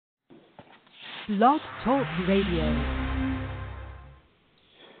Blog Talk Radio.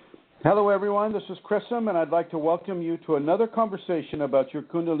 Hello everyone, this is Chrism, and I'd like to welcome you to another conversation about your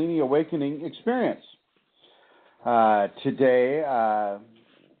Kundalini awakening experience. Today,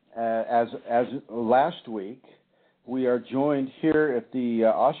 as last week, we are joined here at the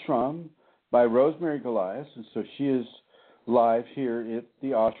ashram by Rosemary Goliath, and so she is live here at the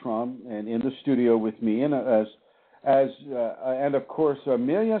ashram and in the studio with me, and and of course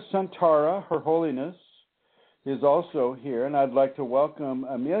Amelia Santara, Her Holiness, is also here, and I'd like to welcome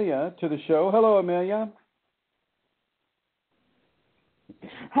Amelia to the show. Hello, Amelia.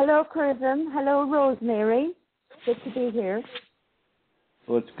 Hello, Chrism. Hello, Rosemary. Good to be here.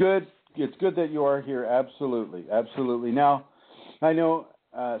 Well, it's good. It's good that you are here. Absolutely, absolutely. Now, I know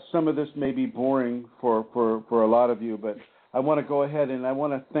some of this may be boring for a lot of you, but I want to go ahead and I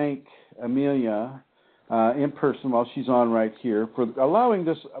want to thank Amelia in person while she's on right here for allowing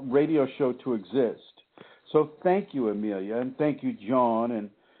this radio show to exist. So thank you, Amelia, and thank you, John,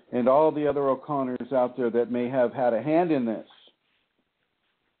 and all the other O'Connors out there that may have had a hand in this.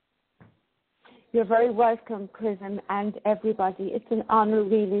 You're very welcome, Chrism, and everybody. It's an honor,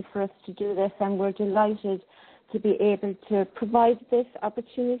 really, for us to do this, and we're delighted to be able to provide this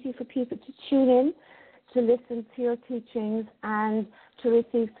opportunity for people to tune in, to listen to your teachings, and to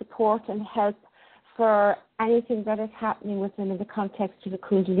receive support and help for anything that is happening with them in the context of the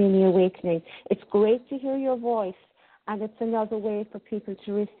Kundalini awakening. It's great to hear your voice, and it's another way for people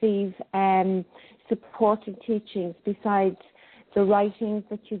to receive supporting teachings besides the writings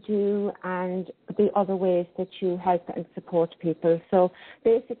that you do and the other ways that you help and support people. So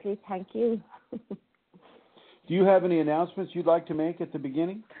basically, thank you. Do you have any announcements you'd like to make at the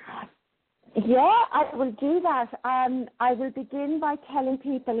beginning? Yeah, I will do that. I will begin by telling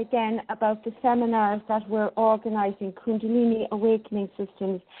people again about the seminars that we're organising. Kundalini Awakening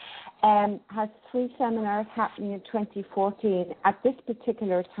Systems has 3 seminars happening in 2014. At this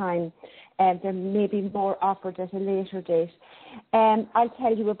particular time, there may be more offered at a later date. I'll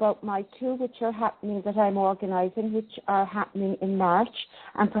tell you about my 2, which are happening, that I'm organising, which are happening in March,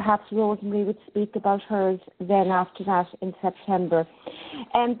 and perhaps Rosemary would speak about hers then after that in September.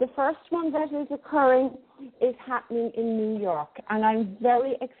 The first one that is occurring is happening in New York, and I'm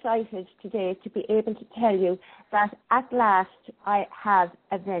very excited today to be able to tell you that at last I have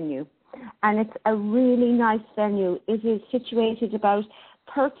a venue, and it's a really nice venue. It is situated about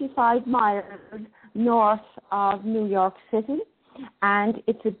 35 miles north of New York City, and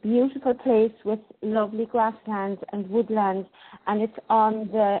it's a beautiful place with lovely grasslands and woodlands, and it's on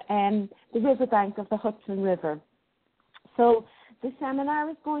the riverbank of the Hudson River. So the seminar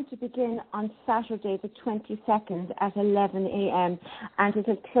is going to begin on Saturday the 22nd at 11 a.m. and it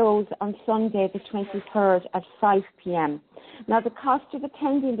will close on Sunday the 23rd at 5 p.m. Now, the cost of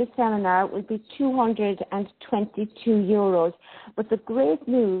attending the seminar will be €222, but the great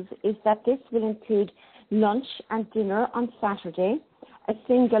news is that this will include lunch and dinner on Saturday, a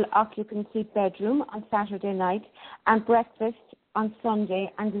single occupancy bedroom on Saturday night, and breakfast on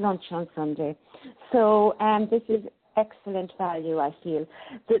Sunday and lunch on Sunday. So this is excellent value, I feel.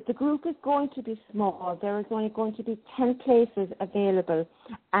 The group is going to be small. There is only going to be 10 places available,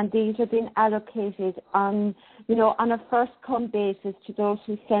 and these are being allocated on a first-come basis to those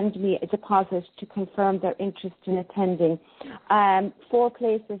who send me a deposit to confirm their interest in attending. 4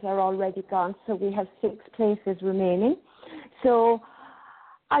 places are already gone, so we have 6 places remaining. So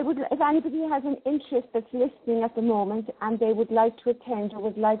if anybody has an interest that's listening at the moment and they would like to attend or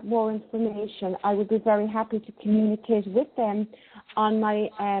would like more information, I would be very happy to communicate with them on my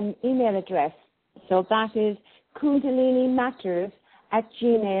email address. So that is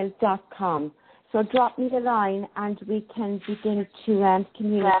kundalinimatters@gmail.com. So drop me the line and we can begin to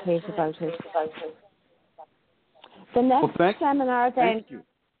communicate about it. The next seminar then... Thank you.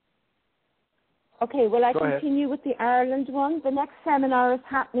 Okay, well, I Go continue with the Ireland one. The next seminar is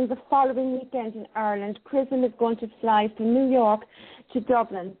happening the following weekend in Ireland. Chrism is going to fly from New York to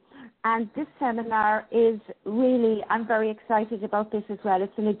Dublin. And this seminar is really, I'm very excited about this as well.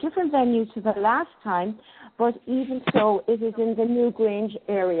 It's in a different venue to the last time, but even so, it is in the Newgrange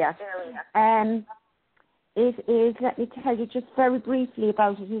area. It is, let me tell you just very briefly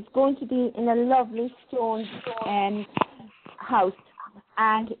about it. It's going to be in a lovely stone house.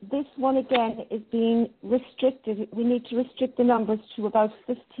 And this one, again, is being restricted. We need to restrict the numbers to about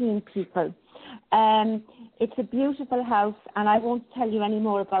 15 people. It's a beautiful house, and I won't tell you any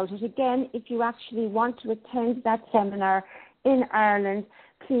more about it. Again, if you actually want to attend that seminar in Ireland,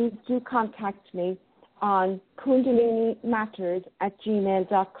 please do contact me on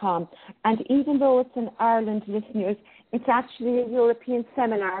kundalinimatters@gmail.com. And even though it's in Ireland, listeners, It's actually a European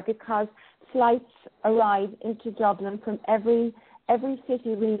seminar because flights arrive into Dublin from every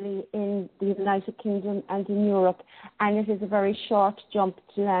city really in the United Kingdom and in Europe, and it is a very short jump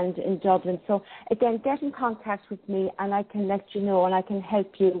to land in Dublin. So again, get in contact with me and I can let you know and I can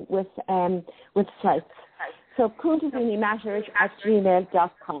help you with flights. So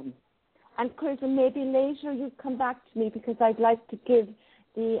kundalinimatters@gmail.com. And Chrism, maybe later you come back to me because I'd like to give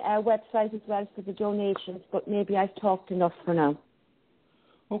the website as well for the donations, but maybe I've talked enough for now.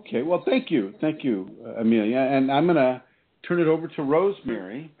 Okay, well, thank you, Amelia. And I'm going to turn it over to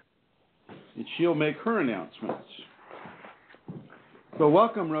Rosemary, and she'll make her announcements. So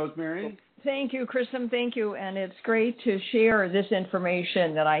welcome, Rosemary. Thank you, Chrism. Thank you. And it's great to share this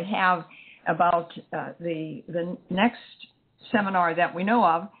information that I have about the next seminar that we know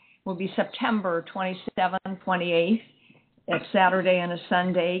of will be September 27th, 28th. It's Saturday and a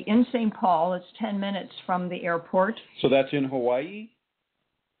Sunday in St. Paul. It's 10 minutes from the airport. So that's in Hawaii?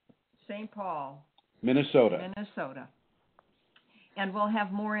 St. Paul. Minnesota. And we'll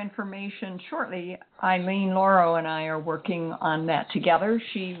have more information shortly. Eileen Lauro and I are working on that together.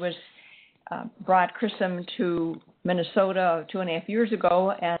 She was brought Chrism to Minnesota 2.5 years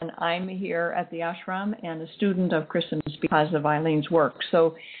ago, and I'm here at the ashram and a student of Chrism's because of Eileen's work.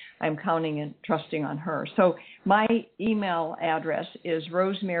 So I'm counting and trusting on her. So my email address is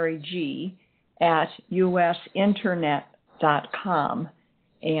rosemaryg@usinternet.com.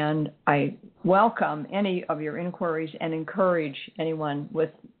 And I welcome any of your inquiries and encourage anyone with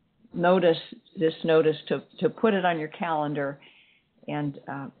notice to put it on your calendar, and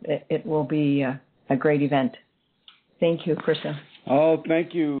it will be a great event. Thank you, Chrism. Oh,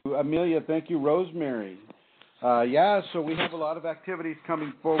 thank you, Amelia. Thank you, Rosemary. So we have a lot of activities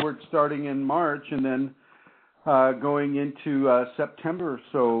coming forward starting in March and then going into September.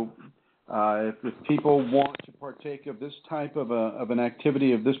 So if people want to partake of this type of an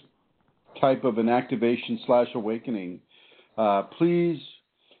activity, of this type of an activation/awakening, please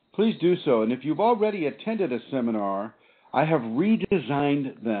do so. And if you've already attended a seminar, I have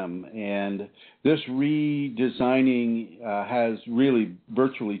redesigned them, and this redesigning has really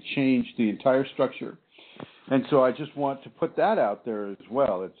virtually changed the entire structure. And so I just want to put that out there as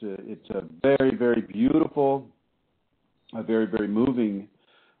well. It's a very, very beautiful, a very, very moving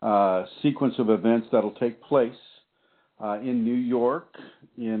sequence of events that'll take place in New York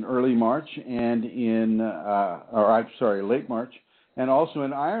in early March and late March, and also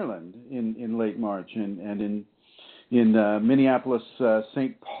in Ireland in late March, and in Minneapolis,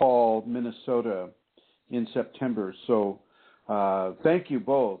 St. Paul, Minnesota in September. So thank you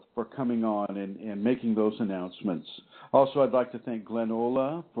both for coming on and making those announcements. Also, I'd like to thank Glenn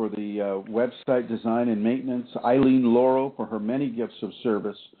Ola for the website design and maintenance, Eileen Lauro for her many gifts of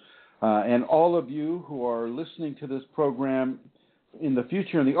service, and all of you who are listening to this program in the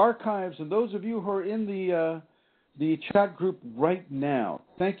future in the archives, and those of you who are in the chat group right now.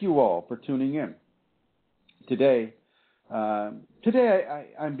 Thank you all for tuning in. Today I'm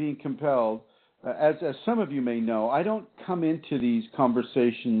being compelled, as some of you may know, I don't come into these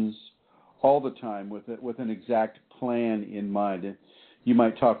conversations all the time with an exact plan in mind. You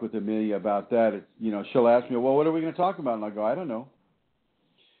might talk with Amelia about that. She'll ask me, well, what are we going to talk about? And I'll go, I don't know.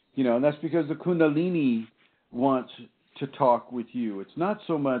 And that's because the Kundalini wants to talk with you. It's not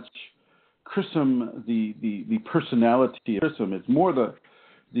so much Chrism, the personality of Chrism. It's more the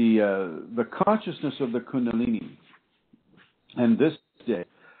consciousness of the Kundalini. And this day,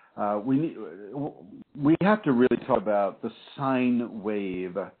 we have to really talk about the sine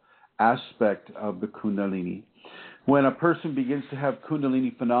wave aspect of the Kundalini. When a person begins to have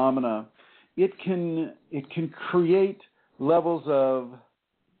Kundalini phenomena, it can create levels of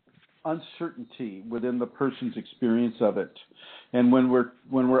uncertainty within the person's experience of it. And when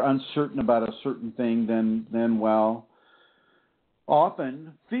we're uncertain about a certain thing, then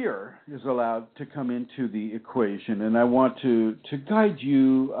often fear is allowed to come into the equation. And I want to guide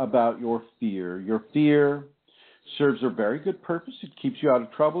you about your fear. Your fear serves a very good purpose. It keeps you out of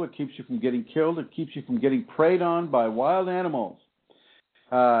trouble. It keeps you from getting killed. It keeps you from getting preyed on by wild animals.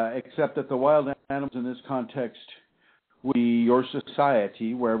 Except that the wild animals in this context would be your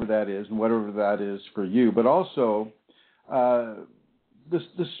society, wherever that is, and whatever that is for you. But also, this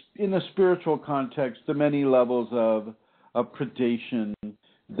in the spiritual context, the many levels of predation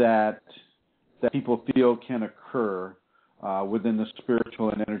that people feel can occur within the spiritual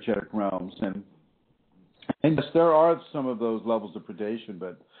and energetic realms. And yes, there are some of those levels of predation,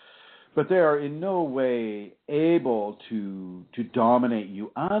 but they are in no way able to dominate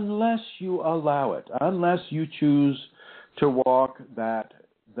you unless you allow it, unless you choose to walk that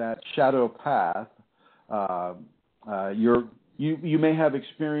shadow path you may have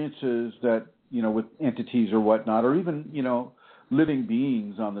experiences that, with entities or whatnot, or even, living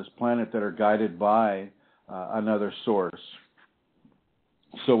beings on this planet that are guided by another source.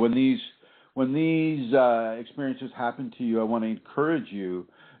 So when these experiences happen to you, I want to encourage you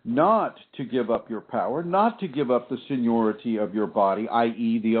not to give up your power, not to give up the seniority of your body,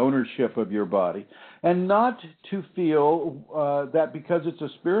 i.e. the ownership of your body, and not to feel that because it's a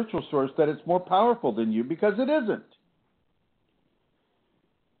spiritual source that it's more powerful than you, because it isn't.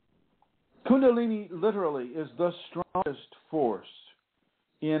 Kundalini literally is the strongest force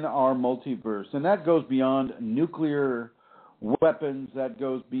in our multiverse, and that goes beyond nuclear weapons, that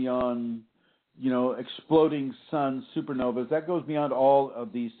goes beyond exploding suns, supernovas, that goes beyond all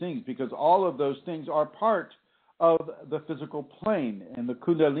of these things, because all of those things are part of the physical plane, and the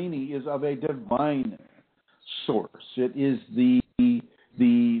Kundalini is of a divine source. It is the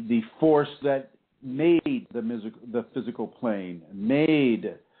force that made the physical plane,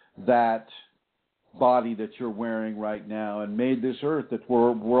 made that body that you're wearing right now, and made this earth that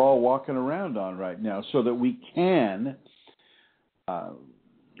we're all walking around on right now, so that we can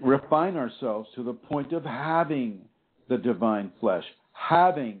refine ourselves to the point of having the divine flesh,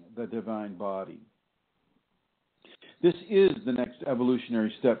 having the divine body. This is the next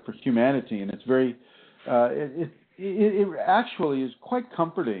evolutionary step for humanity, and it's very, it actually is quite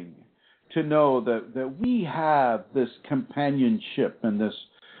comforting to know that we have this companionship and this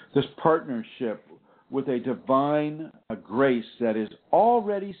partnership with a divine grace that is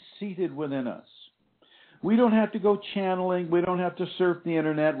already seated within us. We don't have to go channeling. We don't have to surf the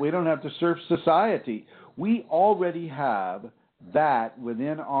internet. We don't have to surf society. We already have that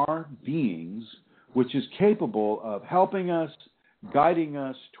within our beings, which is capable of helping us, guiding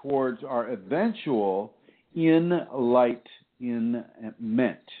us towards our eventual enlightenment.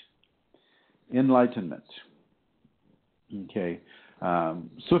 Okay.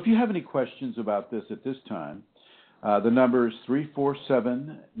 So if you have any questions about this at this time, the number is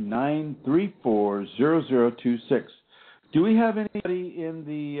 347-934-0026. Do we have anybody in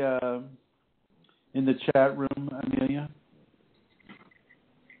the chat room, Amelia?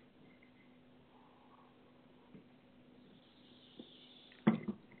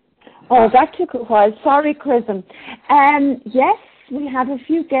 Oh, that took a while. Sorry, Chrism. Yes, we have a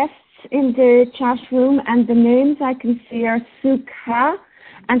few guests in the chat room, and the names I can see are Sukha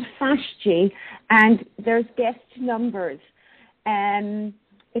and Fashji, and there's guest numbers.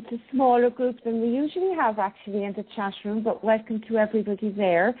 It's a smaller group than we usually have actually in the chat room, but welcome to everybody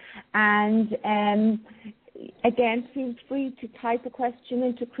there. And again, feel free to type a question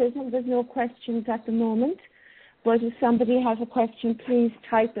into Chrism. There's no questions at the moment, but if somebody has a question, please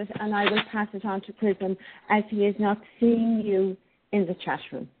type it and I will pass it on to Chrism, as he is not seeing you in the chat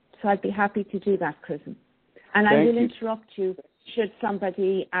room. So I'd be happy to do that, Chrism. And I will interrupt you should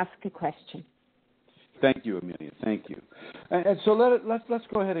somebody ask a question. Thank you, Amelia. Thank you. And so let's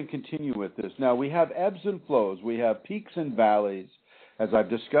go ahead and continue with this. Now, we have ebbs and flows. We have peaks and valleys, as I've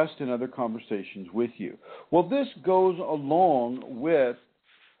discussed in other conversations with you. Well, this goes along with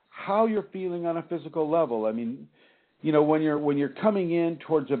how you're feeling on a physical level. I mean, when you're coming in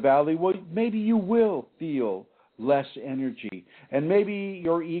towards a valley, well, maybe you will feel less energy, and maybe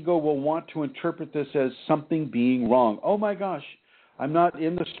your ego will want to interpret this as something being wrong. Oh my gosh, I'm not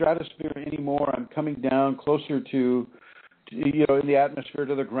in the stratosphere anymore. I'm coming down closer to in the atmosphere,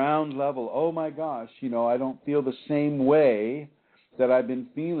 to the ground level. Oh my gosh, I don't feel the same way that I've been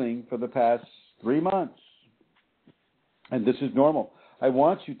feeling for the past 3 months. And this is normal. I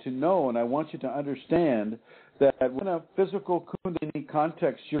want you to know, and I want you to understand that in a physical Kundalini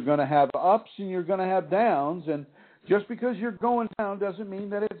context, you're going to have ups and you're going to have downs, and just because you're going down doesn't mean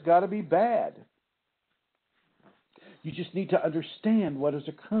that it's got to be bad. You just need to understand what is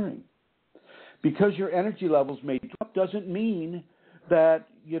occurring. Because your energy levels may drop doesn't mean that,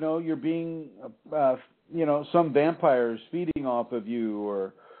 you're being, some vampire is feeding off of you,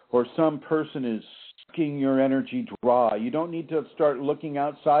 or some person is sucking your energy dry. You don't need to start looking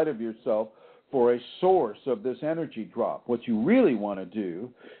outside of yourself for a source of this energy drop. What you really want to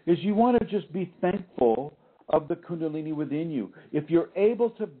do is you want to just be thankful of the Kundalini within you. If you're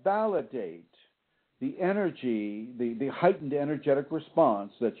able to validate the energy, the heightened energetic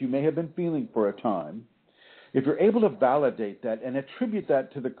response that you may have been feeling for a time, if you're able to validate that and attribute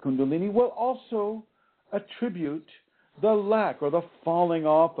that to the Kundalini, we'll also attribute the lack or the falling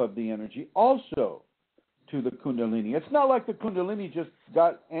off of the energy also to the Kundalini. It's not like the Kundalini just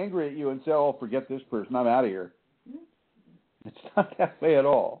got angry at you and said, oh, forget this person, I'm out of here. It's not that way at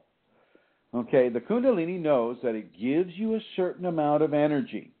all. Okay, the Kundalini knows that it gives you a certain amount of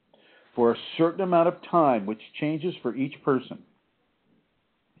energy. for a certain amount of time, which changes for each person,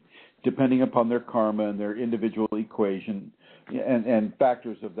 depending upon their karma and their individual equation and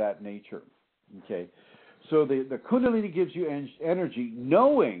factors of that nature. Okay, so the Kundalini gives you energy,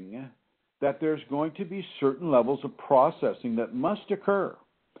 knowing that there's going to be certain levels of processing that must occur.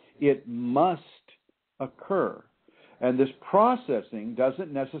 It must occur. And this processing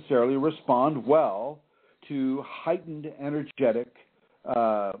doesn't necessarily respond well to heightened energetic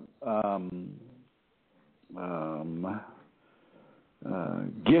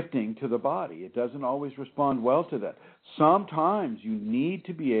gifting to the body. It doesn't always respond well to that. Sometimes you need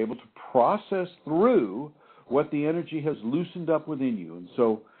to be able to process through what the energy has loosened up within you. And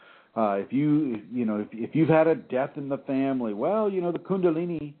so if you've had a death in the family, well, the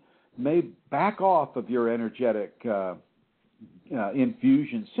Kundalini may back off of your energetic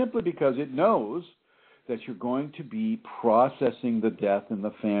infusion simply because it knows that you're going to be processing the death in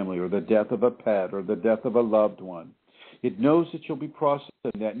the family, or the death of a pet, or the death of a loved one. It knows that you'll be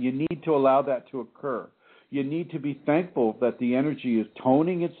processing that, and you need to allow that to occur. You need to be thankful that the energy is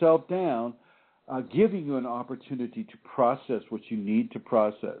toning itself down, giving you an opportunity to process what you need to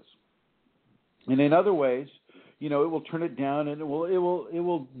process. And in other ways, it will turn it down, and it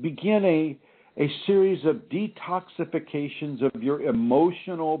will begin a series of detoxifications of your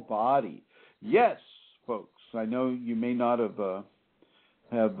emotional body. Yes, folks, I know you may not have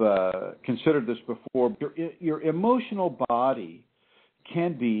considered this before. But your emotional body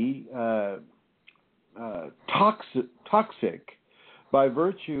can be toxic by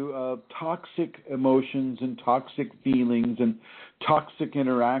virtue of toxic emotions and toxic feelings and toxic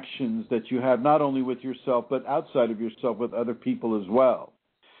interactions that you have not only with yourself but outside of yourself with other people as well.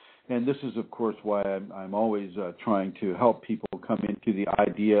 And this is, of course, why I'm always trying to help people come into the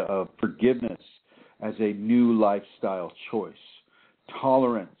idea of forgiveness as a new lifestyle choice,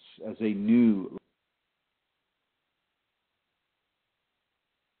 tolerance as a new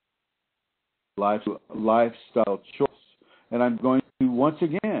lifestyle choice. And I'm going to once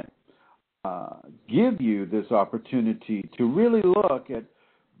again give you this opportunity to really look at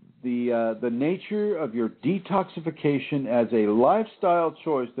the nature of your detoxification as a lifestyle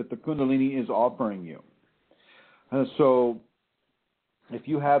choice that the Kundalini is offering you. So if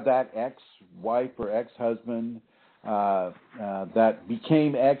you have that ex-wife or ex-husband that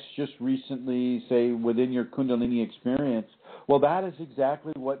became ex just recently, say within your Kundalini experience, well, that is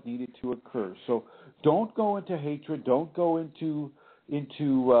exactly what needed to occur. So don't go into hatred. Don't go into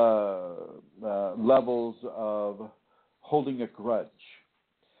levels of holding a grudge.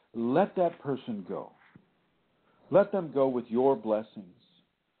 Let that person go. Let them go with your blessings.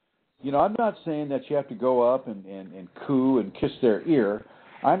 I'm not saying that you have to go up and coo and kiss their ear.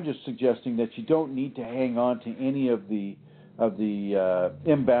 I'm just suggesting that you don't need to hang on to any of the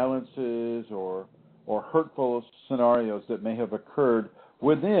imbalances or hurtful scenarios that may have occurred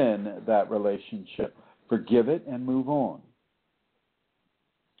within that relationship. Forgive it and move on.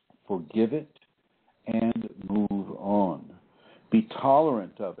 Forgive it and move on. Be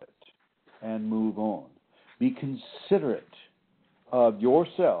tolerant of it and move on. Be considerate of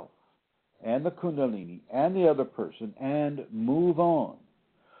yourself and the Kundalini and the other person and move on.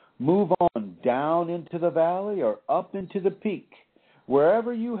 Move on down into the valley or up into the peak.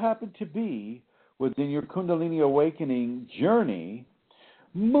 Wherever you happen to be within your Kundalini awakening journey,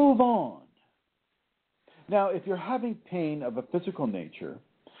 move on. Now, if you're having pain of a physical nature,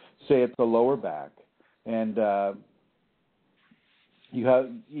 say it's the lower back, and you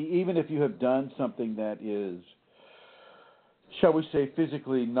have, even if you have done something that is, shall we say,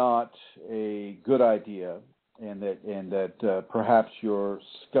 physically not a good idea, and that perhaps your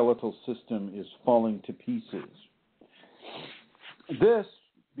skeletal system is falling to pieces, this,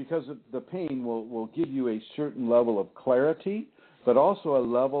 because of the pain, will give you a certain level of clarity, but also a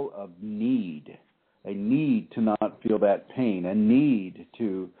level of need, a need to not feel that pain, a need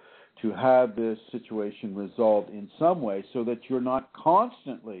to have this situation resolved in some way so that you're not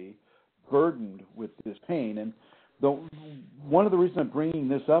constantly burdened with this pain. And one of the reasons I'm bringing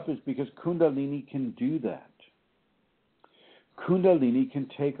this up is because Kundalini can do that. Kundalini can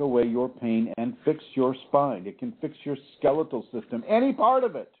take away your pain and fix your spine. It can fix your skeletal system, any part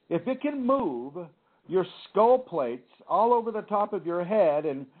of it. If it can move your skull plates all over the top of your head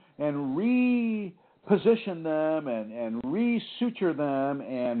and reposition them and re-suture them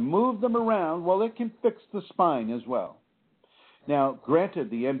and move them around, well, it can fix the spine as well. Now, granted,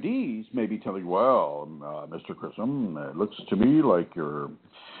 the MDs may be telling you, well, Mr. Chrism, it looks to me like you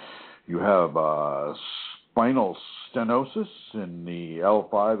have spinal stenosis in the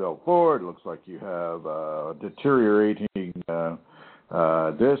L5, L4. It looks like you have deteriorating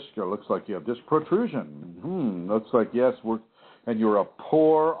disc, or looks like you have disc protrusion. Looks like yes, and you're a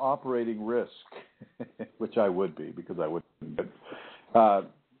poor operating risk, which I would be because I wouldn't.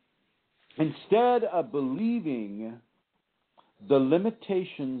 Instead of believing the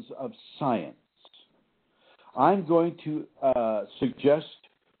limitations of science, I'm going to suggest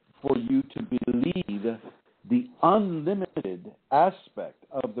for you to believe the unlimited aspect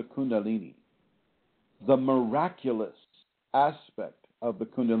of the Kundalini, the miraculous aspect of the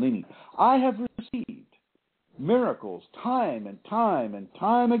Kundalini. I have received miracles time and time and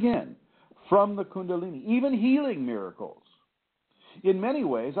time again from the Kundalini, even healing miracles. In many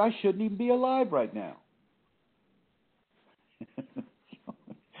ways, I shouldn't even be alive right now.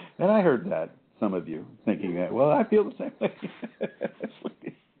 And I heard that, some of you, thinking that, well, I feel the same way.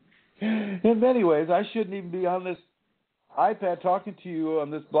 In many ways, I shouldn't even be on this iPad talking to you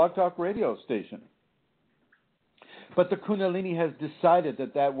on this Blog Talk radio station. But the Kundalini has decided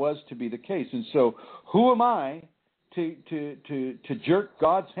that was to be the case. And so who am I to jerk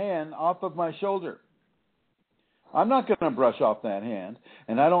God's hand off of my shoulder? I'm not going to brush off that hand,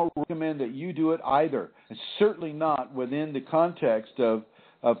 and I don't recommend that you do it either. And certainly not within the context of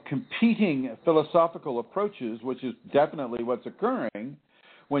competing philosophical approaches, which is definitely what's occurring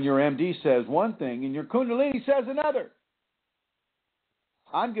when your MD says one thing and your Kundalini says another.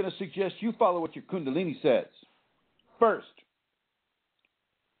 I'm going to suggest you follow what your Kundalini says first.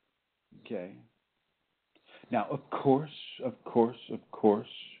 Okay. Now, of course,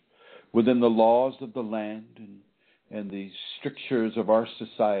 within the laws of the land and the strictures of our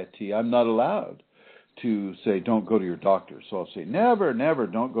society, I'm not allowed to say, don't go to your doctor. So I'll say, never,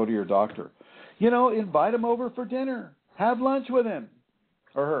 don't go to your doctor. Invite him over for dinner. Have lunch with him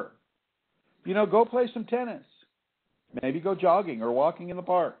or her. Go play some tennis. Maybe go jogging or walking in the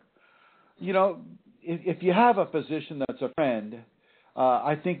park. If you have a physician that's a friend,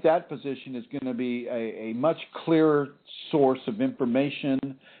 I think that physician is going to be a much clearer source of information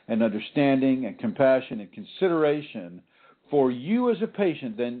and understanding and compassion and consideration for you as a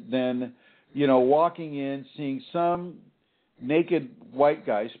patient than walking in, seeing some naked white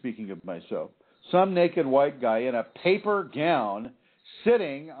guy, speaking of myself, some naked white guy in a paper gown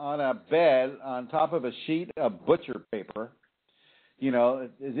sitting on a bed on top of a sheet of butcher paper.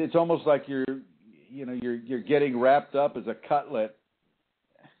 It's almost like you're getting wrapped up as a cutlet.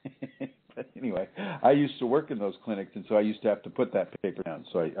 But anyway, I used to work in those clinics, and so I used to have to put that paper down.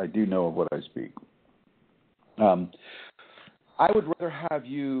 So I do know of what I speak. I would rather have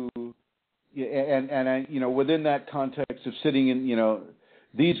you, and within that context of sitting in,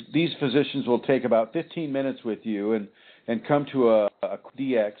 these physicians will take about 15 minutes with you and come to a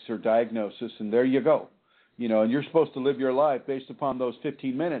DX or diagnosis, and there you go. And you're supposed to live your life based upon those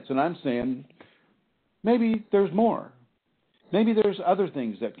 15 minutes. And I'm saying maybe there's more. Maybe there's other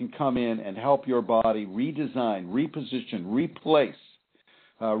things that can come in and help your body redesign, reposition, replace,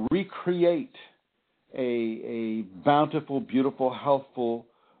 recreate a bountiful, beautiful, healthful,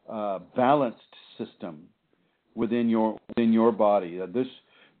 balanced system within your body.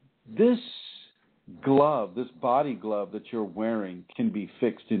 This glove, this body glove that you're wearing can be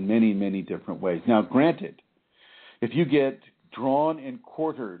fixed in many, many different ways. Now, granted, if you get drawn and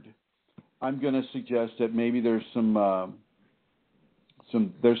quartered, I'm going to suggest that maybe there's some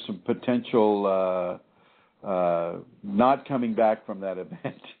potential not coming back from that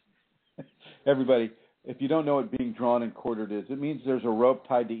event. Everybody, if you don't know what being drawn and quartered is, it means there's a rope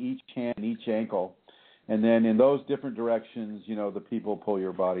tied to each hand, each ankle, and then in those different directions, the people pull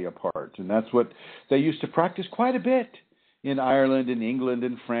your body apart. And that's what they used to practice quite a bit in Ireland and England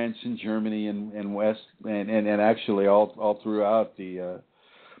and France and Germany and West and actually all throughout the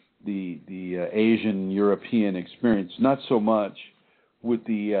Asian European experience. Not so much with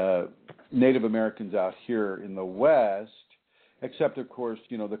the Native Americans out here in the West, except, of course,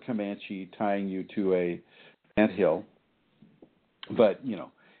 the Comanche tying you to a anthill. But,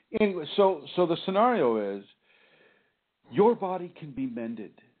 anyway, so the scenario is your body can be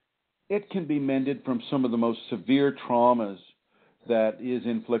mended. It can be mended from some of the most severe traumas that is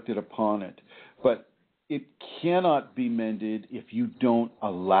inflicted upon it. But it cannot be mended if you don't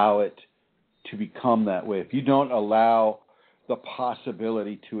allow it to become that way, if you don't allow the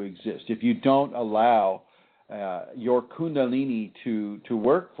possibility to exist, if you don't allow your Kundalini to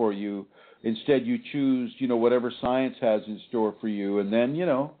work for you. Instead, you choose, whatever science has in store for you, and then,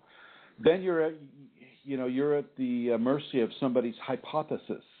 then you're at the mercy of somebody's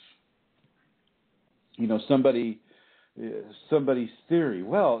hypothesis. Somebody's theory.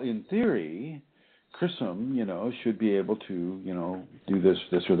 Well, in theory, Chrism, should be able to, do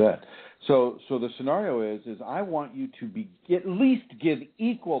this or that. So the scenario is I want you to at least give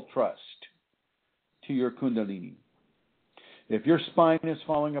equal trust to your Kundalini. If your spine is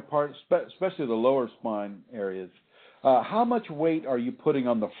falling apart, especially the lower spine areas, how much weight are you putting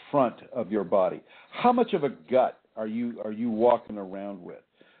on the front of your body? How much of a gut are you walking around with?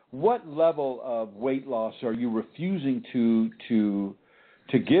 What level of weight loss are you refusing to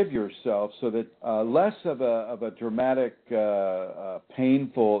give yourself so that less of a dramatic,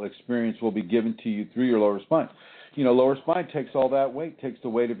 painful experience will be given to you through your lower spine? You know, lower spine takes all that weight, takes the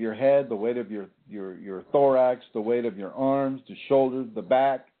weight of your head, the weight of your thorax, the weight of your arms, the shoulders, the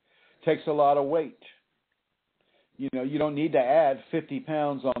back. Takes a lot of weight. You know, you don't need to add 50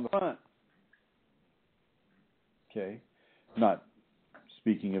 pounds on the front. Okay? Not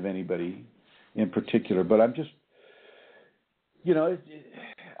speaking of anybody in particular, but I'm just, you know,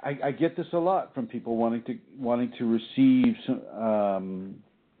 I get this a lot from people wanting to receive some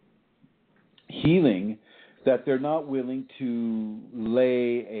healing that they're not willing to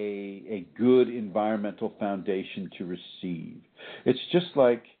lay a good environmental foundation to receive. It's just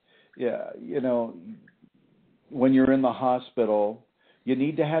like, yeah, you know, when you're in the hospital, you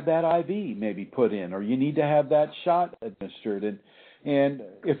need to have that IV maybe put in, or you need to have that shot administered. And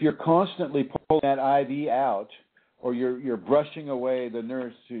if you're constantly pulling that IV out, or you're brushing away the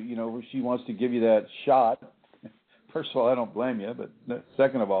nurse who, you know, she wants to give you that shot, first of all, I don't blame you, but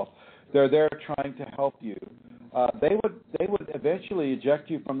second of all, they're there trying to help you. They would eventually eject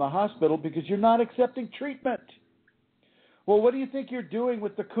you from the hospital because you're not accepting treatment. Well, what do you think you're doing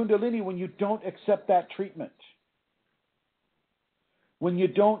with the Kundalini when you don't accept that treatment? When you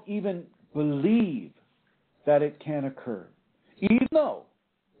don't even believe that it can occur, even though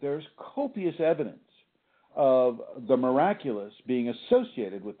there's copious evidence of the miraculous being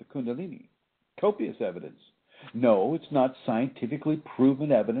associated with the Kundalini. Copious evidence. No, it's not scientifically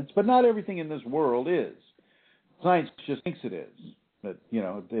proven evidence, but not everything in this world is. Science just thinks it is. But, you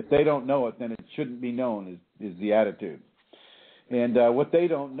know, if they don't know it, then it shouldn't be known, is the attitude. And what they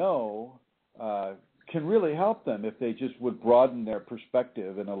don't know can really help them if they just would broaden their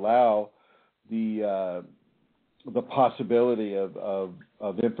perspective and allow the possibility of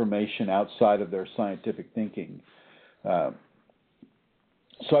information outside of their scientific thinking.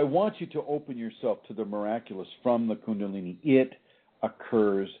 So I want you to open yourself to the miraculous from the Kundalini. It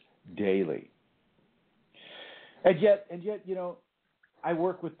occurs daily. And yet, you know, I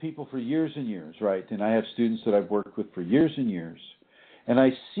work with people for years and years, right? And I have students that I've worked with for years and years. And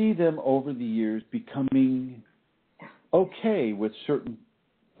I see them over the years becoming okay with certain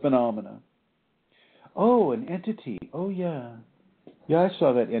phenomena. Oh, an entity. Oh, yeah. Yeah, I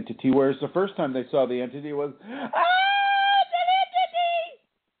saw that entity. Whereas the first time they saw the entity was, it's an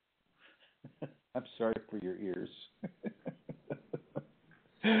entity! I'm sorry for your ears.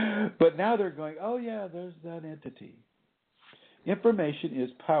 But now they're going, oh, yeah, there's that entity. Information is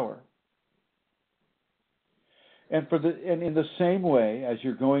power. And in the same way as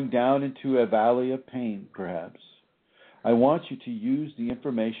you're going down into a valley of pain, perhaps, I want you to use the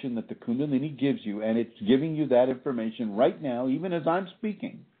information that the Kundalini gives you, and it's giving you that information right now, even as I'm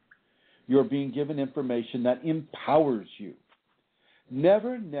speaking. You're being given information that empowers you.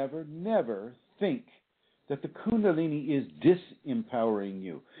 Never, never, never think that the Kundalini is disempowering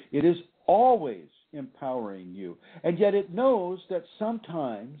you. It is always empowering you. And yet it knows that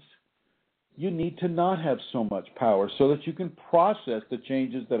sometimes you need to not have so much power so that you can process the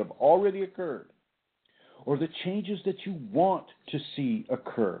changes that have already occurred, or the changes that you want to see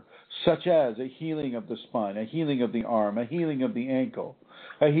occur, such as a healing of the spine, a healing of the arm, a healing of the ankle,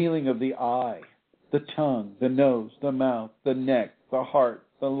 a healing of the eye, the tongue, the nose, the mouth, the neck, the heart,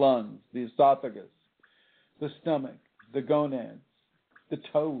 the lungs, the esophagus, the stomach, the gonads, the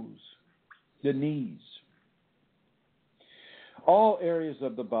toes, the knees. All areas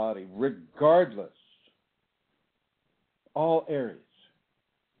of the body, regardless, all areas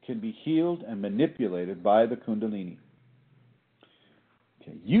can be healed and manipulated by the Kundalini.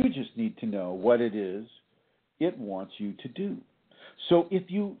 Okay, you just need to know what it is it wants you to do. So if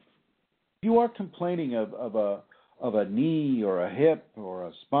you are complaining of a knee or a hip or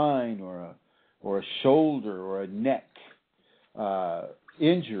a spine or a shoulder or a neck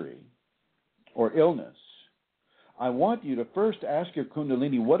injury or illness, I want you to first ask your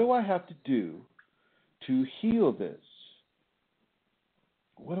Kundalini, what do I have to do to heal this?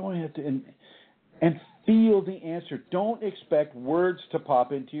 What do I have to... And feel the answer. Don't expect words to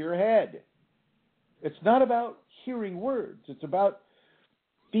pop into your head. It's not about hearing words. It's about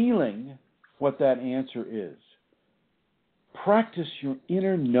feeling what that answer is. Practice your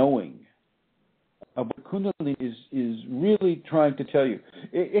inner knowing of what Kundalini is really trying to tell you.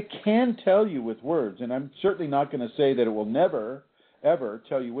 It can tell you with words, and I'm certainly not going to say that it will never, ever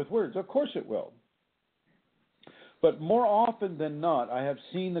tell you with words. Of course it will. But more often than not, I have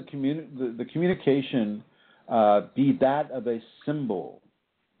seen the communication be that of a symbol.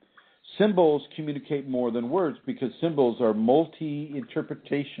 Symbols communicate more than words because symbols are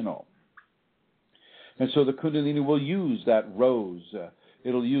multi-interpretational. And so the Kundalini will use that rose.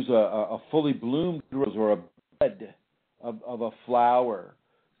 It'll use a fully bloomed rose or a bud of a flower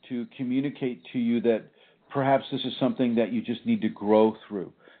to communicate to you that perhaps this is something that you just need to grow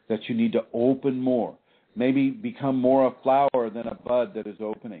through, that you need to open more, maybe become more a flower than a bud that is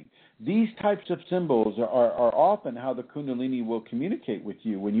opening. These types of symbols are often how the Kundalini will communicate with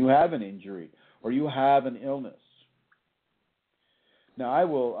you when you have an injury or you have an illness. Now, I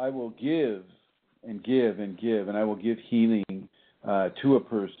will give and give and give, and I will give healing to a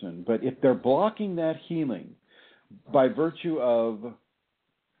person. But if they're blocking that healing by virtue of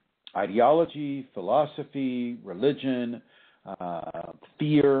ideology, philosophy, religion,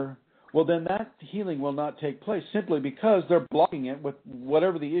 fear, well, then that healing will not take place simply because they're blocking it with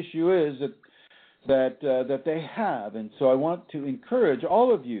whatever the issue is that they have. And so I want to encourage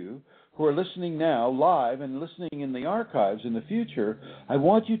all of you who are listening now live and listening in the archives in the future. I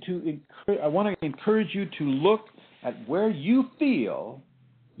want to encourage you to look at where you feel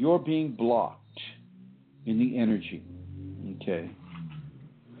you're being blocked in the energy. Okay.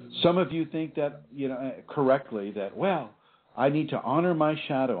 Some of you think that, correctly, that, well, I need to honor my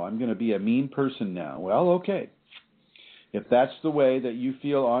shadow. I'm going to be a mean person now. Well, okay. If that's the way that you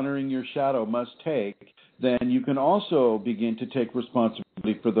feel honoring your shadow must take, then you can also begin to take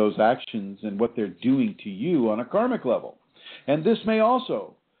responsibility for those actions and what they're doing to you on a karmic level. And this may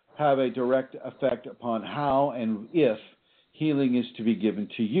also have a direct effect upon how and if healing is to be given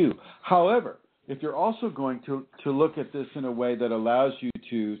to you. However, if you're also going to look at this in a way that allows you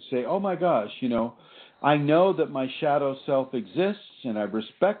to say, oh my gosh, I know that my shadow self exists, and I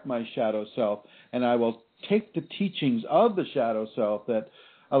respect my shadow self, and I will take the teachings of the shadow self that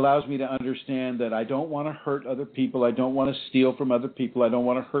allows me to understand that I don't want to hurt other people, I don't want to steal from other people, I don't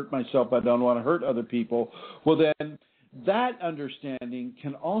want to hurt myself, I don't want to hurt other people. Well, then that understanding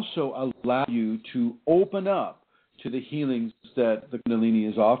can also allow you to open up to the healings that the Kundalini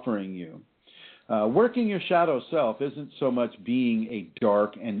is offering you. Working your shadow self isn't so much being a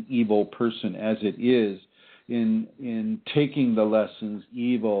dark and evil person as it is in taking the lessons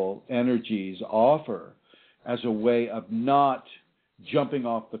evil energies offer as a way of not jumping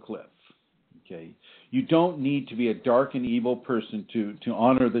off the cliff. Okay, you don't need to be a dark and evil person to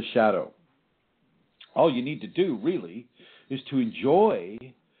honor the shadow. All you need to do really is to enjoy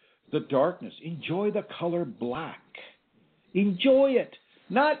the darkness, enjoy the color black, enjoy it.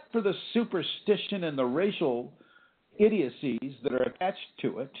 Not for the superstition and the racial idiocies that are attached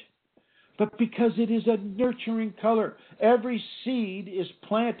to it, but because it is a nurturing color. Every seed is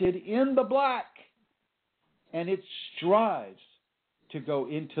planted in the black, and it strives to go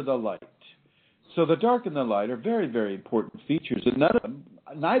into the light. So the dark and the light are very, very important features, and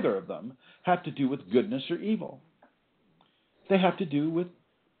neither of them have to do with goodness or evil. They have to do with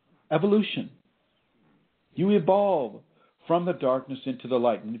evolution. You evolve from the darkness into the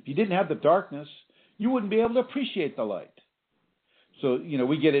light. And if you didn't have the darkness, you wouldn't be able to appreciate the light. So,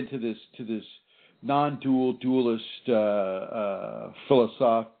 we get into this non-dual, dualist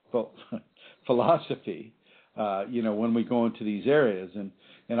philosophy, when we go into these areas.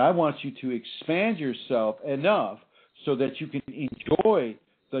 And I want you to expand yourself enough so that you can enjoy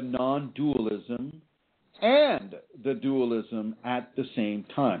the non-dualism and the dualism at the same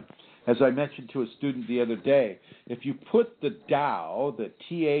time. As I mentioned to a student the other day, if you put the Tao, the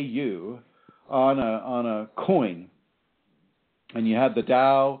T-A-U, on a coin, and you have the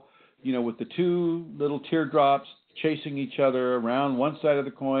Tao, with the two little teardrops chasing each other around one side of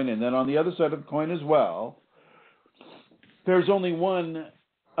the coin and then on the other side of the coin as well, there's only one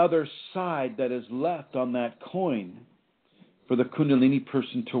other side that is left on that coin for the Kundalini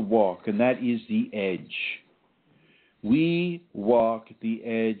person to walk, and that is the edge. We walk the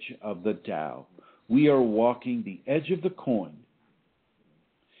edge of the Tao. We are walking the edge of the coin.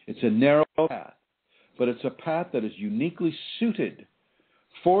 It's a narrow path, but it's a path that is uniquely suited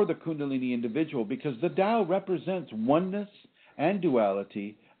for the Kundalini individual because the Tao represents oneness and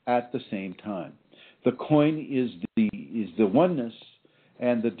duality at the same time. The coin is the oneness,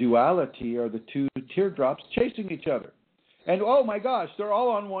 and the duality are the two teardrops chasing each other. And oh my gosh, they're all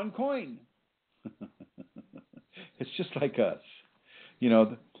on one coin. It's just like us.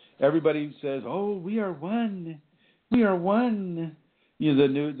 Everybody says, oh, we are one. We are one. the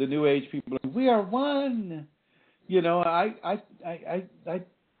new age people, we are one. I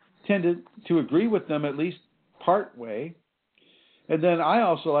tend to agree with them at least part way. And then I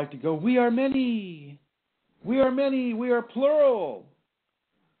also like to go, we are many. We are many. We are plural.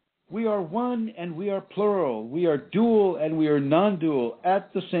 We are one and we are plural. We are dual and we are non-dual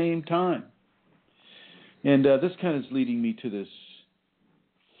at the same time. And this kind of is leading me to this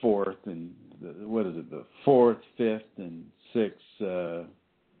fourth and the fourth, fifth, and sixth.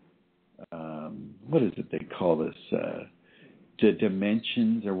 What is it they call this? The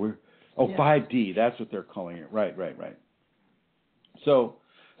dimensions, or 5D. That's what they're calling it. Right. So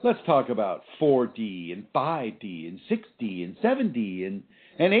let's talk about 4D and 5D and 6D and 7D and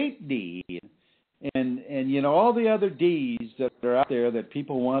 8D and all the other Ds that are out there that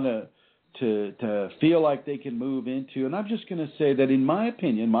people want to feel like they can move into. And I'm just going to say that in my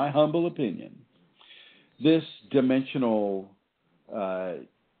opinion, my humble opinion, this dimensional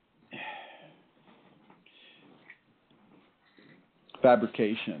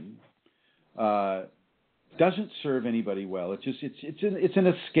fabrication doesn't serve anybody well. It's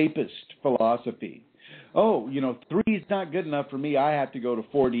an escapist philosophy. 3 is not good enough for me. I have to go to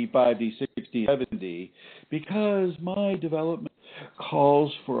 4D, 5D, 6D, 7D because my development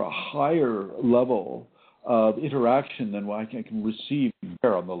calls for a higher level of interaction than what I can receive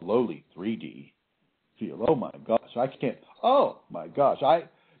here on the lowly 3D field. Oh my gosh, I can't. Oh my gosh, the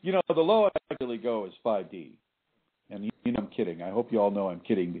lowest I really go is 5D. And I'm kidding. I hope you all know I'm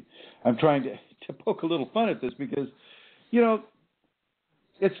kidding. I'm trying to poke a little fun at this because,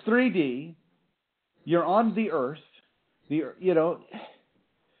 it's 3D. You're on the earth. You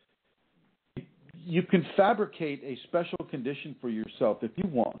can fabricate a special condition for yourself if you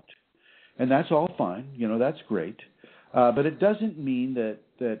want, and that's all fine. That's great. But it doesn't mean that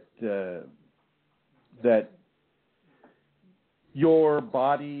your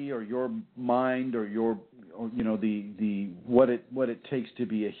body or your mind or what it takes to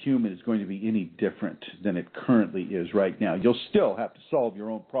be a human is going to be any different than it currently is right now. You'll still have to solve your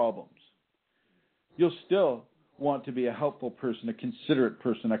own problems. You'll still want to be a helpful person, a considerate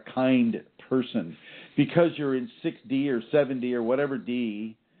person, a kind person. Because you're in 6D or 7D or whatever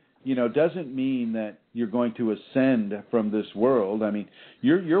D, doesn't mean that you're going to ascend from this world. I mean,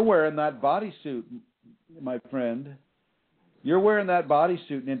 you're wearing that bodysuit, my friend. You're wearing that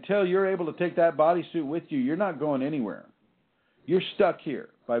bodysuit, and until you're able to take that bodysuit with you, you're not going anywhere. You're stuck here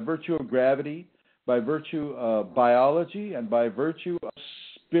by virtue of gravity, by virtue of biology, and by virtue of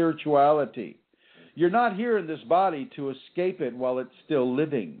spirituality. You're not here in this body to escape it while it's still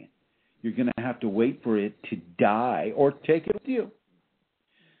living. You're going to have to wait for it to die or take it with you.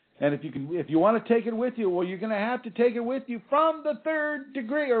 And if you want to take it with you, well, you're going to have to take it with you from the third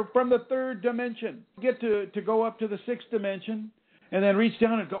degree or from the third dimension. Get to go up to the sixth dimension and then reach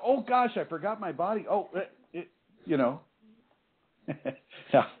down and go, oh, gosh, I forgot my body. I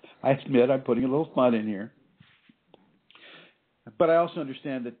admit I'm putting a little fun in here. But I also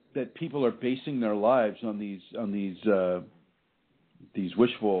understand that people are basing their lives on these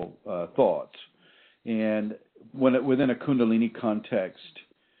wishful thoughts. And within a Kundalini context,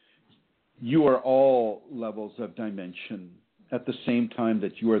 you are all levels of dimension at the same time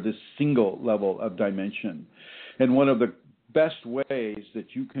that you are this single level of dimension. And one of the best ways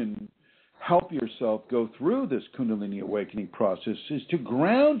that you can help yourself go through this Kundalini awakening process is to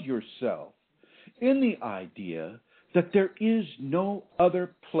ground yourself in the idea that there is no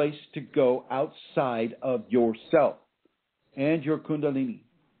other place to go outside of yourself and your Kundalini,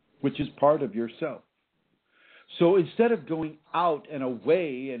 which is part of yourself. So instead of going out and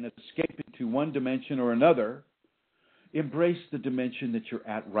away and escaping to one dimension or another, embrace the dimension that you're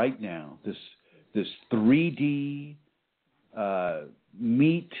at right now, this 3D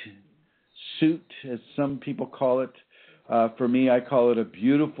meat suit, as some people call it. For me, I call it a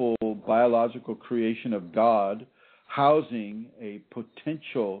beautiful biological creation of God, housing a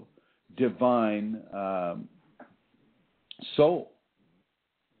potential divine soul.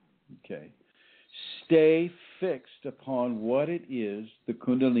 Okay. Stay fixed upon what it is the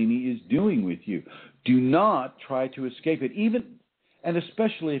Kundalini is doing with you. Do not try to escape it, even and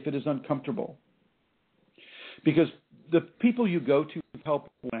especially if it is uncomfortable. Because the people you go to want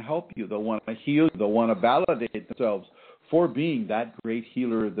to help you. They'll want to heal you. They'll want to validate themselves for being that great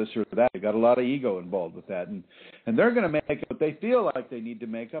healer, this or that. They got a lot of ego involved with that. And they're going to make up what they feel like they need to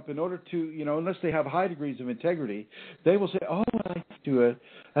make up in order to, unless they have high degrees of integrity, they will say, oh, I do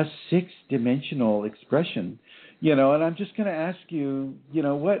a six-dimensional expression, and I'm just going to ask you,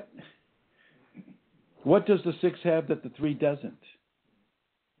 what does the six have that the three doesn't?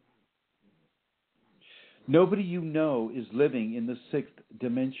 Nobody you know is living in the sixth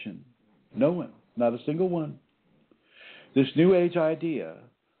dimension. No one, not a single one. This New Age idea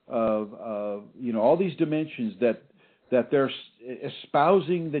of all these dimensions that they're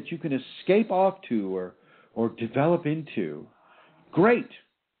espousing that you can escape off to or develop into. Great.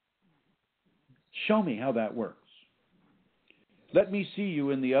 Show me how that works. Let me see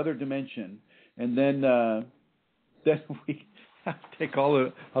you in the other dimension, and then we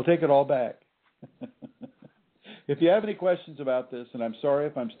I'll take it all back. If you have any questions about this, and I'm sorry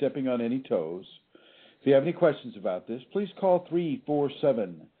if I'm stepping on any toes, if you have any questions about this, please call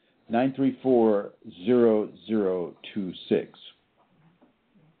 347-934-0026.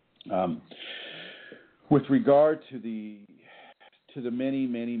 With regard to the many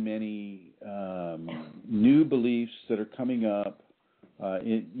new beliefs that are coming up,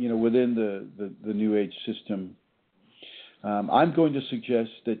 within the New Age system, I'm going to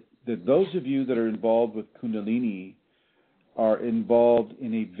suggest that those of you that are involved with Kundalini are involved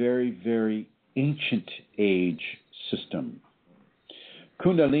in a very, very ancient age system.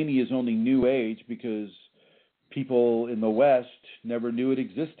 Kundalini is only New Age because people in the West never knew it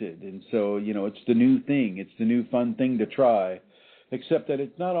existed. And so, it's the new thing. It's the new fun thing to try, except that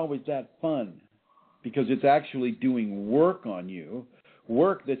it's not always that fun because it's actually doing work on you,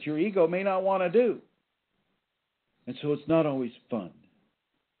 work that your ego may not want to do. And so it's not always fun.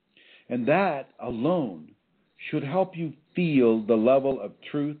 And that alone should help you feel the level of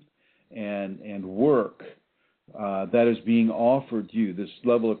truth and work that is being offered you, this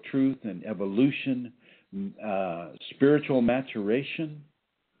level of truth and evolution, spiritual maturation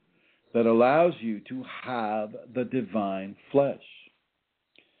that allows you to have the divine flesh,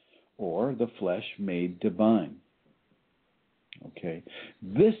 or the flesh made divine. Okay?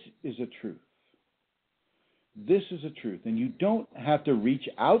 This is a truth. This is a truth, and you don't have to reach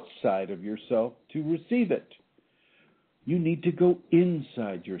outside of yourself to receive it. You need to go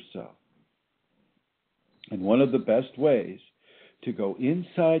inside yourself. And one of the best ways to go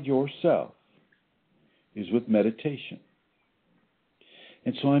inside yourself is with meditation.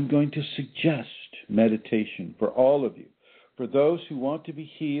 And so I'm going to suggest meditation for all of you. For those who want to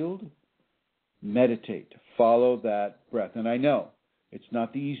be healed, meditate. Follow that breath. And I know it's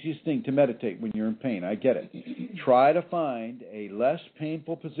not the easiest thing to meditate when you're in pain. I get it. Try to find a less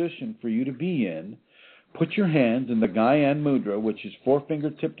painful position for you to be in. Put your hands in the Gyan Mudra, which is forefinger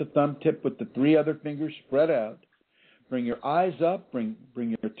tip to thumb tip with the three other fingers spread out. Bring your eyes up. Bring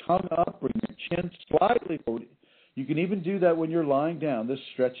your tongue up. Bring your chin slightly forward. You can even do that when you're lying down. This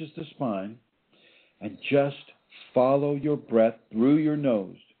stretches the spine. And just follow your breath through your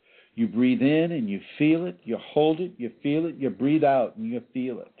nose. You breathe in and you feel it, you hold it, you feel it, you breathe out and you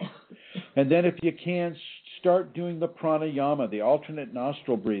feel it. And then if you can, start doing the pranayama, the alternate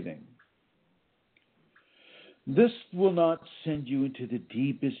nostril breathing. This will not send you into the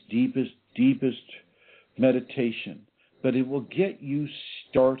deepest meditation, but it will get you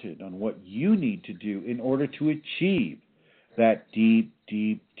started on what you need to do in order to achieve that deep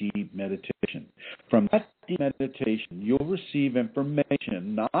meditation. From that deep meditation, you'll receive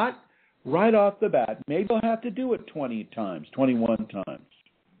information, not right off the bat. Maybe you'll have to do it 20 times, 21 times.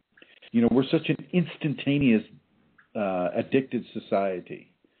 We're such an instantaneous, addicted society.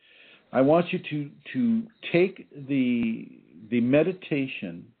 I want you to take the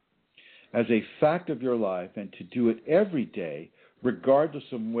meditation as a fact of your life and to do it every day, regardless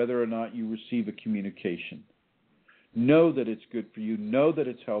of whether or not you receive a communication. Know that it's good for you. Know that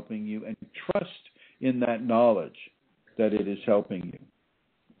it's helping you, and trust in that knowledge that it is helping you.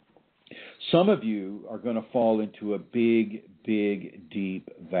 Some of you are going to fall into a big, deep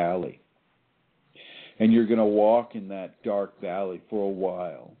valley. And you're going to walk in that dark valley for a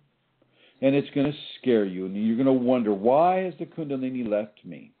while. And it's going to scare you. And you're going to wonder, why has the Kundalini left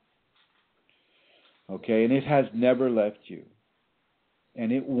me? Okay, and it has never left you.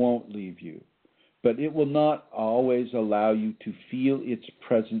 And it won't leave you. But it will not always allow you to feel its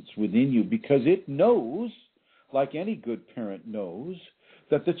presence within you, because it knows, like any good parent knows,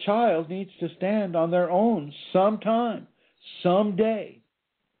 that the child needs to stand on their own sometime, someday.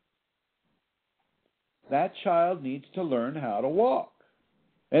 That child needs to learn how to walk.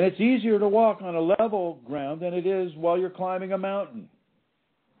 And it's easier to walk on a level ground than it is while you're climbing a mountain.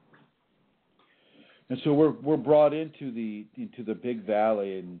 And so we're brought into the big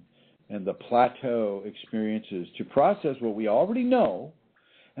valley and the plateau experiences to process what we already know,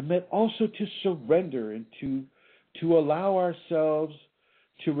 and then also to surrender and to allow ourselves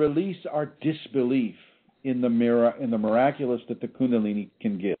to release our disbelief in the miraculous that the Kundalini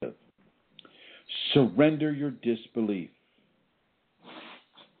can give. Surrender your disbelief.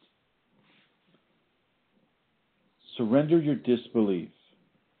 Surrender your disbelief.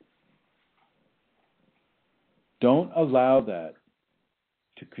 Don't allow that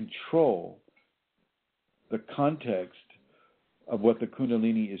to control the context of what the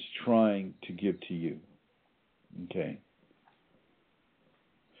Kundalini is trying to give to you. Okay?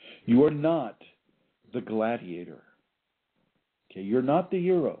 You are not the gladiator. Okay? You're not the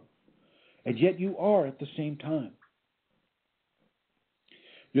hero. And yet you are at the same time.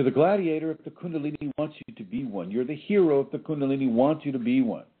 You're the gladiator if the Kundalini wants you to be one. You're the hero if the Kundalini wants you to be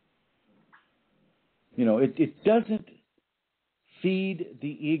one. You know, it doesn't feed the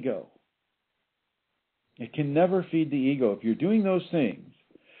ego. It can never feed the ego. If you're doing those things,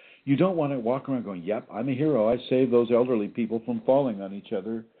 you don't want to walk around going, yep, I'm a hero. I saved those elderly people from falling on each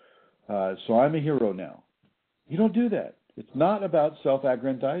other, so I'm a hero now. You don't do that. It's not about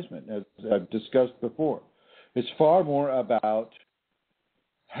self-aggrandizement, as I've discussed before. It's far more about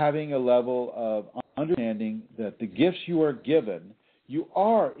having a level of understanding that the gifts you are given, you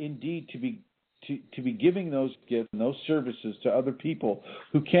are indeed to be giving those gifts and those services to other people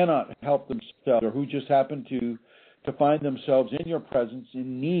who cannot help themselves or who just happen to find themselves in your presence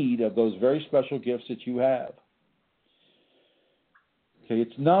in need of those very special gifts that you have. Okay,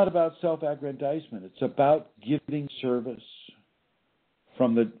 it's not about self-aggrandizement. It's about giving service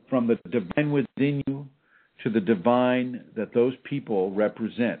from the divine within you to the divine that those people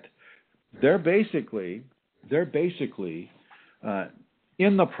represent. They're basically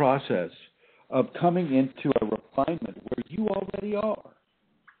in the process of coming into a refinement where you already are.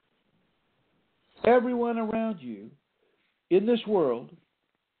 Everyone around you in this world,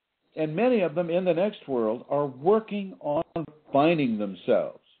 and many of them in the next world, are working on finding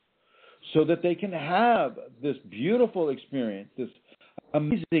themselves so that they can have this beautiful experience, this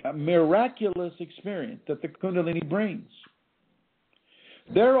amazing, miraculous experience that the Kundalini brings.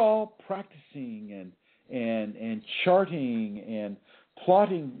 They're all practicing and charting and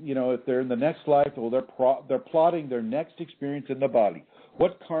plotting, you know, if they're in the next life, well, they're plotting their next experience in the body.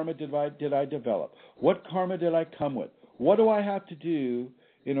 What karma did I develop? What karma did I come with? What do I have to do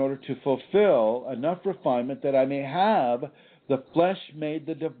in order to fulfill enough refinement that I may have the flesh made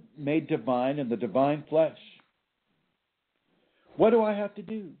divine and the divine flesh? What do I have to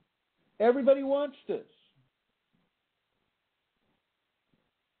do? Everybody wants this.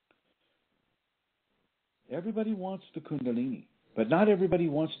 Everybody wants the Kundalini. But not everybody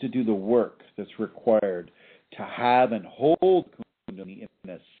wants to do the work that's required to have and hold Kundalini in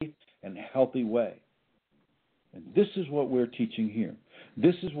a safe and healthy way. And this is what we're teaching here.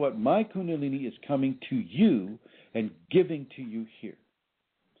 This is what my Kundalini is coming to you and giving to you here.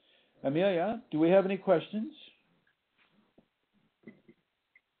 Amelia, do we have any questions?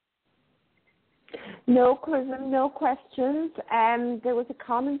 No, Chrism, no questions. There was a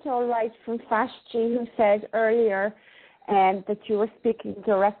comment, all right, from Fashji who said earlier that you were speaking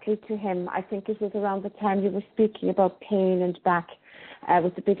directly to him. I think it was around the time you were speaking about pain and back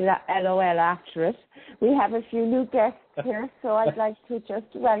with a big LOL after it. We have a few new guests here, so I'd like to just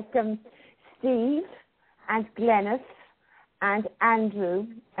welcome Steve and Glenys and Andrew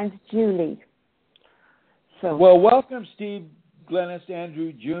and Julie. So, well, welcome, Steve, Glenys,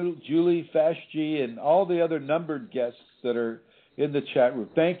 Andrew, Julie, Fashji, and all the other numbered guests that are in the chat room.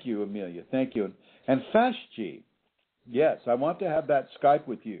 Thank you, Amelia. Thank you. And Fashji, yes, I want to have that Skype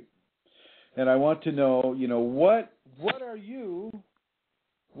with you. And I want to know, you know, what are you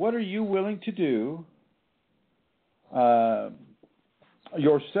willing to do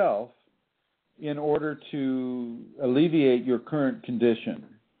yourself in order to alleviate your current condition?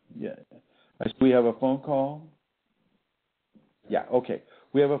 Yeah. We have a phone call? Yeah, okay.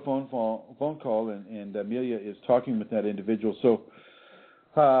 We have a phone call, and Amelia is talking with that individual. So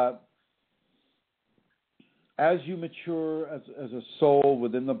as you mature as a soul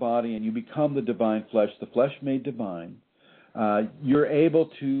within the body and you become the divine flesh, the flesh made divine, you're able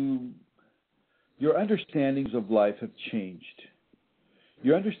to, your understandings of life have changed.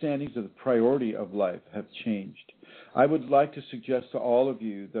 Your understandings of the priority of life have changed. I would like to suggest to all of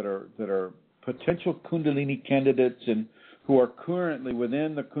you that are potential Kundalini candidates and who are currently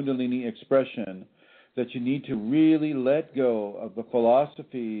within the Kundalini expression that you need to really let go of the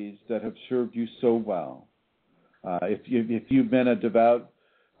philosophies that have served you so well. If you've been a devout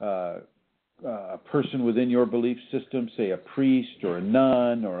person within your belief system, say a priest or a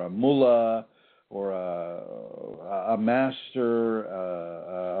nun or a mullah or a master,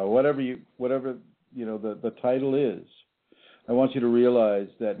 whatever the title is, I want you to realize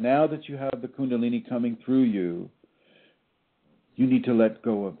that now that you have the Kundalini coming through you, you need to let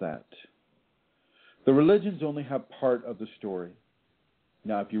go of that. The religions only have part of the story.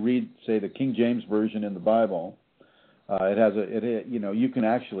 Now, if you read, say, the King James Version in the Bible, You can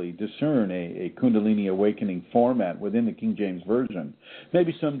actually discern a Kundalini awakening format within the King James Version.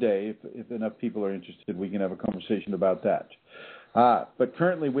 Maybe someday, if enough people are interested, we can have a conversation about that. But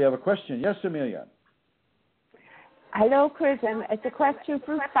currently, we have a question. Yes, Amelia. Hello, Chrism. It's a question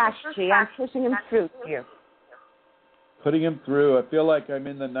for Fashji. I'm putting him through to you. Putting him through. I feel like I'm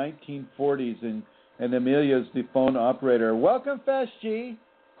in the 1940s, and Amelia's the phone operator. Welcome, Fashji.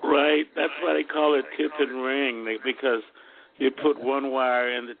 Right. That's why they call it tip and ring, because you put one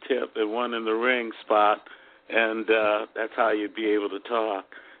wire in the tip and one in the ring spot, and that's how you'd be able to talk.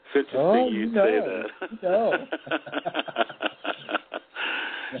 It's interesting you'd say that. No.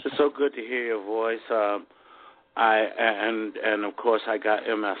 It's so good to hear your voice. And of course I got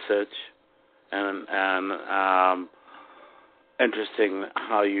your message, and interesting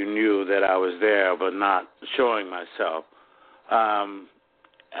how you knew that I was there but not showing myself.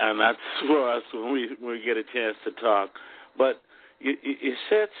 And that's for us when we get a chance to talk. But you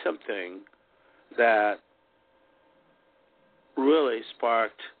said something that really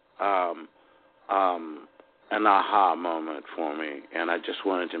sparked an aha moment for me, and I just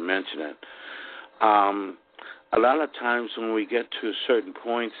wanted to mention it. A lot of times when we get to certain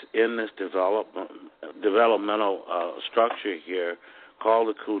points in this developmental structure here called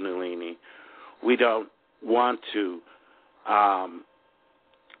the Kundalini, we don't want to,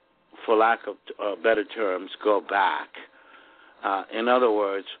 for lack of better terms, go back. In other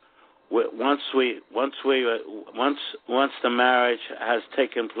words, once the marriage has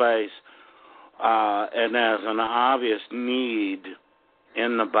taken place, and there's an obvious need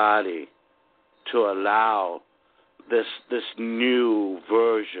in the body to allow this new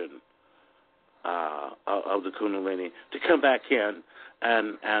version of the Kundalini to come back in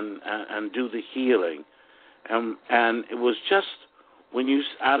and do the healing, and it was just when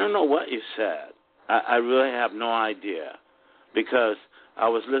I don't know what you said. I really have no idea, because I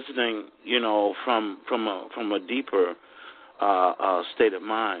was listening, from a deeper state of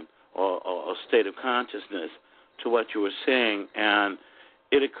mind or state of consciousness to what you were saying, and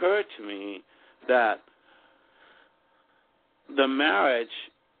it occurred to me that the marriage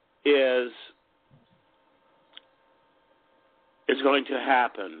is going to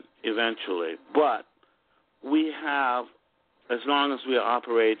happen eventually, but we have, as long as we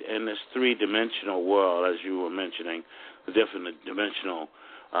operate in this three-dimensional world, as you were mentioning, the different dimensional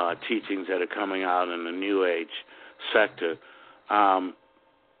teachings that are coming out in the New Age sector,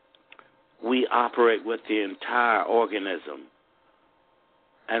 we operate with the entire organism.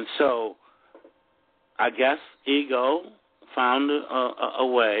 And so I guess ego found a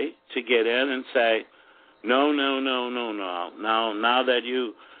way to get in and say, no. Now that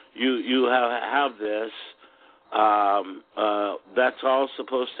you have this, that's all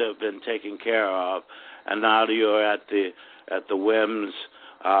supposed to have been taken care of, and now you're at the whims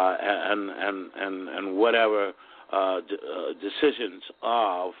and whatever decisions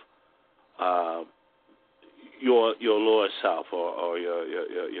of your lower self or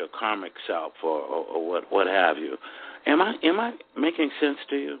your karmic self or what have you. Am I making sense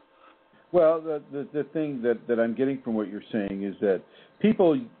to you? Well, the thing that I'm getting from what you're saying is that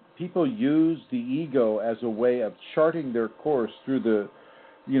people use the ego as a way of charting their course through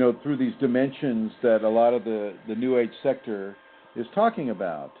through these dimensions that a lot of the New Age sector is talking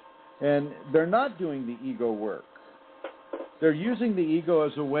about, and they're not doing the ego work. They're using the ego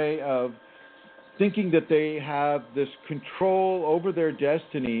as a way of thinking that they have this control over their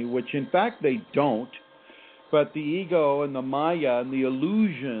destiny, which in fact they don't. But the ego and the Maya and the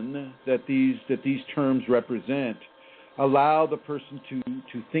illusion that these terms represent allow the person to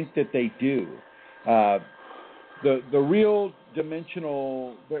think that they do. The real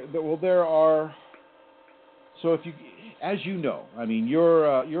dimensional. There are. So if you, as you know, I mean,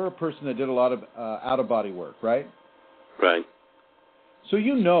 you're a person that did a lot of out of body work, right? Right. So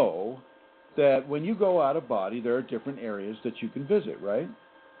you know that when you go out of body, there are different areas that you can visit, right?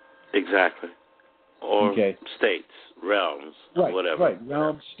 Exactly. Or states, realms, right, whatever. Right,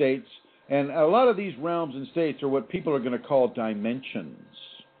 realms, states. And a lot of these realms and states are what people are going to call dimensions.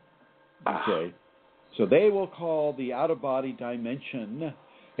 Okay? So they will call the out-of-body dimension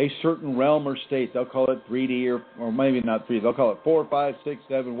a certain realm or state. They'll call it 3D or maybe not 3D. They'll call it 4, 5, 6,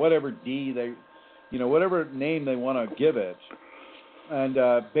 7, whatever D they, whatever name they want to give it. And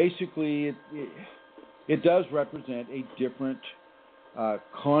basically it does represent a different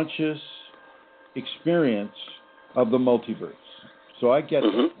conscious experience of the multiverse. So I get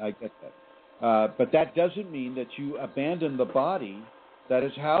that. I get that. But that doesn't mean that you abandon the body that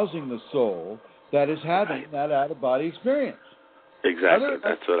is housing the soul that is having that out-of-body experience. Exactly.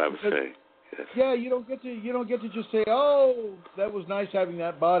 That's what I was saying. Yeah, you don't get to just say, "Oh, that was nice having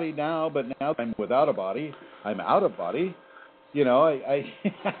that body now, but now I'm without a body. I'm out of body." You know, I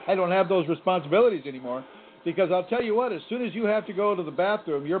I don't have those responsibilities anymore, because I'll tell you what, as soon as you have to go to the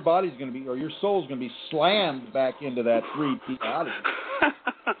bathroom, your body's going to be, or your soul's going to be slammed back into that 3D body,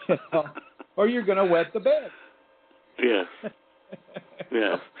 you know, or you're going to wet the bed. Yes.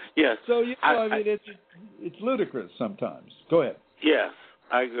 Yes. Yes. So I mean, it's ludicrous sometimes. Go ahead. Yes,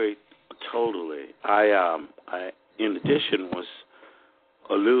 I agree totally. I in addition was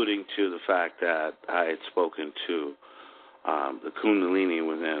alluding to the fact that I had spoken to the Kundalini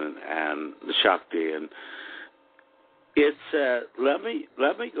within and the Shakti, and it said, let me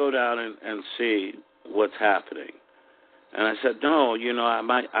go down and see what's happening. And I said, no, you know, I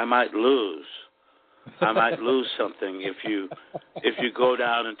might lose. I might lose something if you go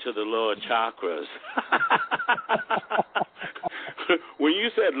down into the lower chakras. When you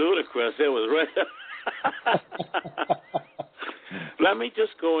said ludicrous, it was right. Let me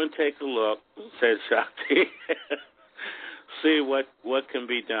just go and take a look, said Shakti. See what can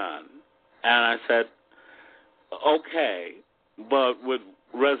be done. And I said, okay, but with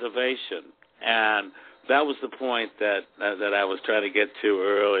reservation. And that was the point that I was trying to get to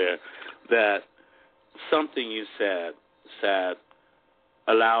earlier, that something you said,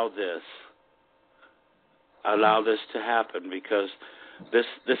 allow this to happen, because this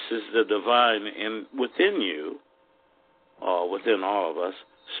is the divine within you, or within all of us,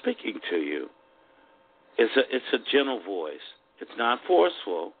 speaking to you. It's a gentle voice. It's not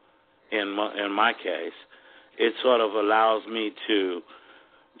forceful. In my case, it sort of allows me to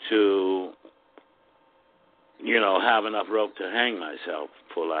you know, have enough rope to hang myself,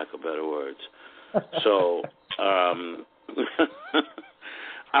 for lack of better words. So I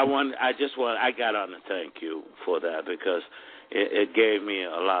got on to thank you for that, because it gave me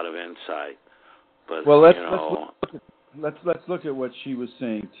a lot of insight. But well, let's look at what she was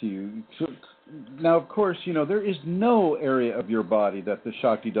saying to you. So, now, of course, you know, there is no area of your body that the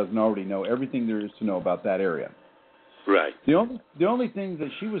Shakti doesn't already know everything there is to know about that area. Right. The only thing that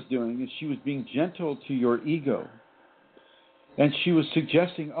she was doing is she was being gentle to your ego. And she was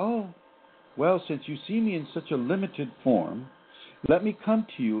suggesting, oh, well, since you see me in such a limited form, let me come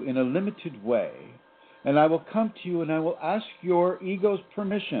to you in a limited way. And I will come to you and I will ask your ego's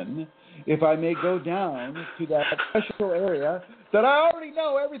permission if I may go down to that special area that I already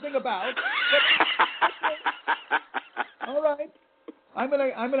know everything about. All right. I'm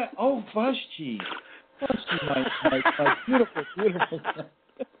gonna oh, Vashti, my beautiful.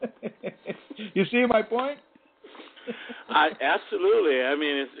 You see my point? Absolutely. I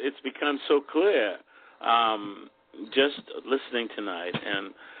mean, it's become so clear just listening tonight,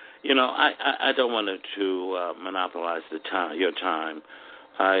 and you know, I don't want to monopolize your time.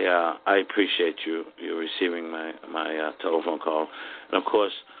 I appreciate you receiving my telephone call, and of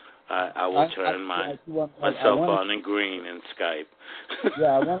course, I will turn myself on in green in Skype.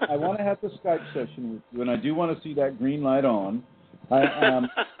 Yeah, I want to have the Skype session with you, and I do want to see that green light on. I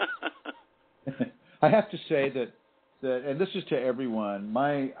have to say that, and this is to everyone,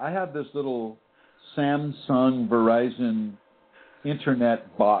 I have this little Samsung Verizon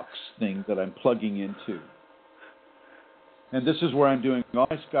internet box thing that I'm plugging into. And this is where I'm doing all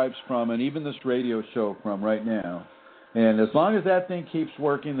my Skypes from, and even this radio show from right now. And as long as that thing keeps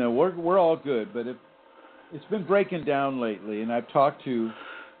working, then we're all good. But it's been breaking down lately, and I've talked to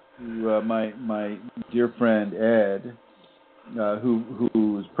my dear friend Ed,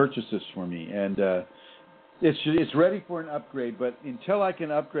 who has purchased this for me, and it's ready for an upgrade. But until I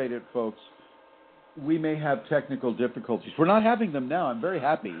can upgrade it, folks, we may have technical difficulties. We're not having them now. I'm very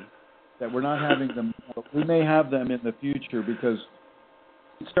happy that we're not having them. We may have them in the future, because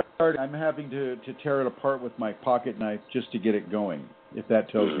I'm having to tear it apart with my pocket knife just to get it going, if that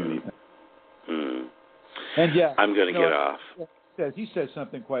tells you anything. Mm. And yeah, I'm going to get off. He says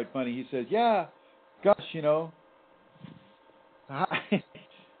something quite funny. He says, yeah, gosh, you know, the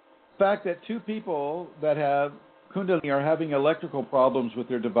fact that two people that have Kundalini are having electrical problems with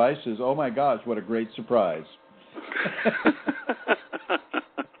their devices, oh my gosh, what a great surprise.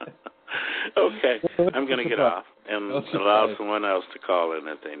 Okay, I'm going to get off and allow someone else to call in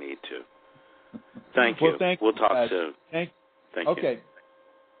if they need to. Thank you. We'll talk soon. Thank you. Okay.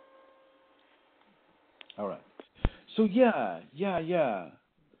 All right. So, yeah.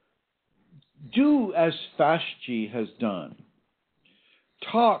 Do as Vashti has done.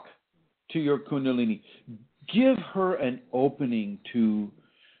 Talk to your Kundalini. Give her an opening to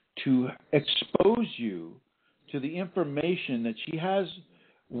expose you to the information that she has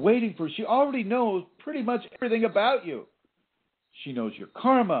waiting for. She already knows pretty much everything about you. She knows your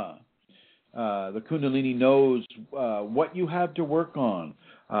karma. The Kundalini knows what you have to work on.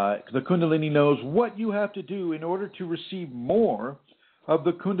 The Kundalini knows what you have to do in order to receive more of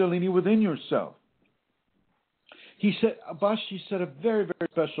the Kundalini within yourself. Vashti said a very, very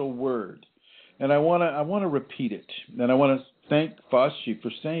special word, and I want to repeat it, and I want to thank Vashti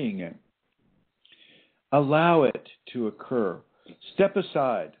for saying it. Allow it to occur. Step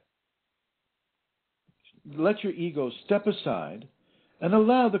aside. Let your ego step aside and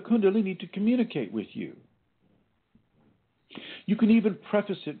allow the Kundalini to communicate with you. You can even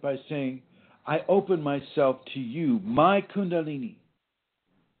preface it by saying, I open myself to you, my Kundalini,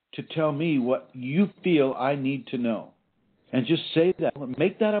 to tell me what you feel I need to know. And just say that.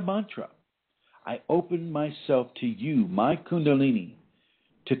 Make that a mantra. I open myself to you, my Kundalini,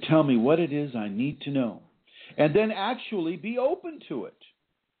 to tell me what it is I need to know. And then actually be open to it.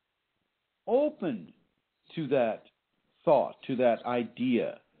 Open to that thought, to that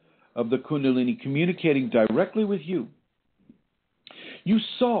idea of the Kundalini communicating directly with you. You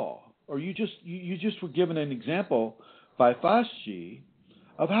saw, or you just were given an example by Vashti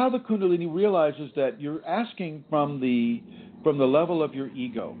of how the Kundalini realizes that you're asking from the level of your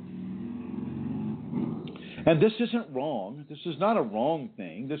ego. And this isn't wrong. This is not a wrong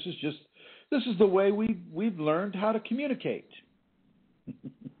thing. This is the way we've learned how to communicate.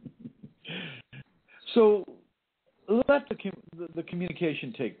 So let the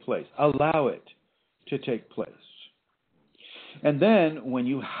communication take place. Allow it to take place. And then when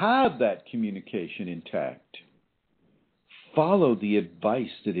you have that communication intact, follow the advice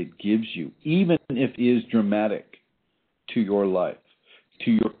that it gives you, even if it is dramatic to your life,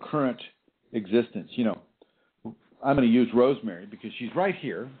 to your current existence. You know, I'm going to use Rosemary because she's right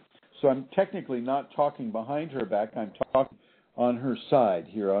here. So I'm technically not talking behind her back. I'm talking on her side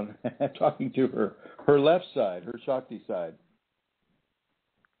here. I'm talking to her left side, her Shakti side.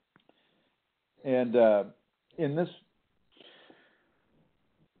 And in this,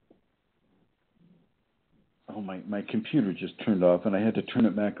 my computer just turned off, and I had to turn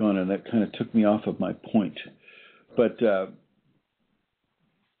it back on, and that kind of took me off of my point. But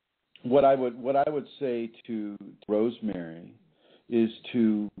what I would say to Rosemary is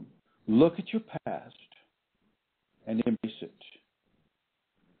to look at your past and embrace it.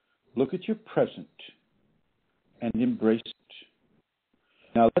 Look at your present and embrace it.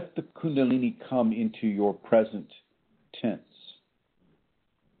 Now let the Kundalini come into your present tense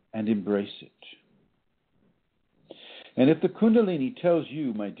and embrace it. And if the Kundalini tells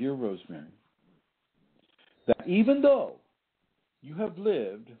you, my dear Rosemary, that even though you have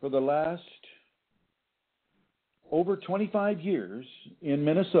lived for the last over 25 years in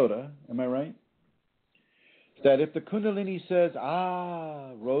Minnesota, am I right? That if the Kundalini says,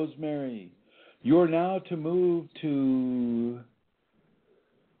 Rosemary, you're now to move to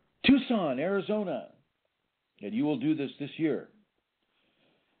Tucson, Arizona, and you will do this year,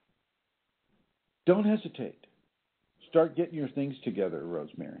 don't hesitate. Start getting your things together,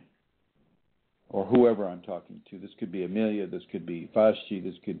 Rosemary, or whoever I'm talking to. This could be Amelia, this could be Vashti,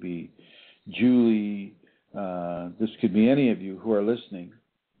 this could be Julie, this could be any of you who are listening.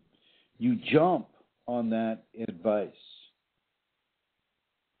 You jump on that advice,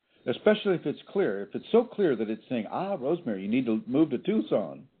 especially if it's clear. If it's so clear that it's saying, Rosemary, you need to move to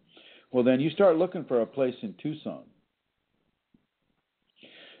Tucson, well, then you start looking for a place in Tucson.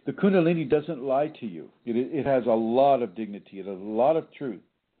 The Kundalini doesn't lie to you. It has a lot of dignity. It has a lot of truth.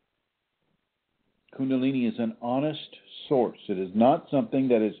 Kundalini is an honest source. It is not something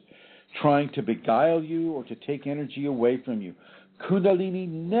that is trying to beguile you or to take energy away from you. Kundalini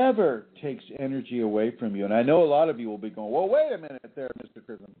never takes energy away from you. And I know a lot of you will be going, well, wait a minute there, Mr.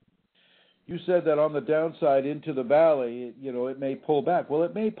 Chrism. You said that on the downside into the valley, it may pull back. Well,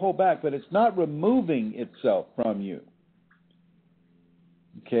 it may pull back, but it's not removing itself from you.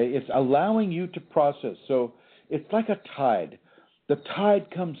 Okay, it's allowing you to process. So it's like a tide. The tide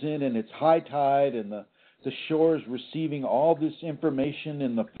comes in and it's high tide, and the shore is receiving all this information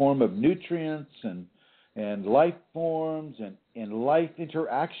in the form of nutrients and life forms and life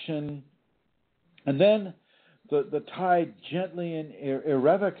interaction. And then the tide gently and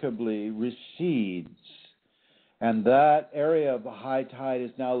irrevocably recedes. And that area of the high tide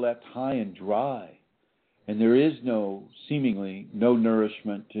is now left high and dry. And there is seemingly no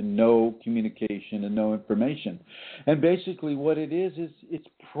nourishment and no communication and no information. And basically what it is it's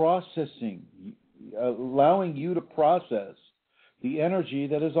processing, allowing you to process the energy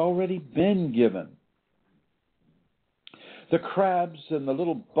that has already been given. The crabs and the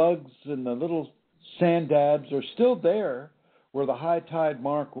little bugs and the little sand dabs are still there where the high tide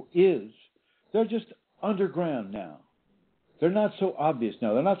mark is. They're just underground now. They're not so obvious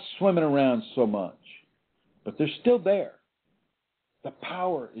now. They're not swimming around so much. But they're still there. The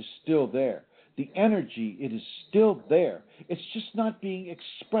power is still there. The energy, it is still there. It's just not being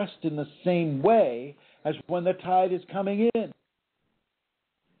expressed in the same way as when the tide is coming in.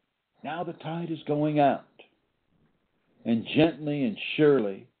 Now the tide is going out. And gently and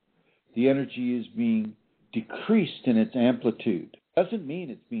surely, the energy is being decreased in its amplitude. Doesn't mean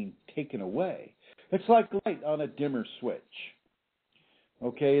it's being taken away. It's like light on a dimmer switch.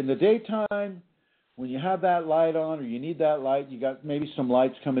 Okay, in the daytime, when you have that light on or you need that light, you got maybe some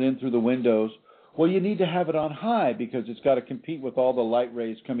lights coming in through the windows. Well, you need to have it on high because it's got to compete with all the light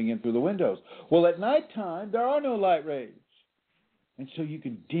rays coming in through the windows. Well, at nighttime, there are no light rays. And so you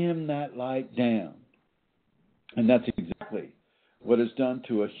can dim that light down. And that's exactly what is done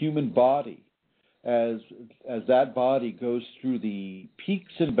to a human body as that body goes through the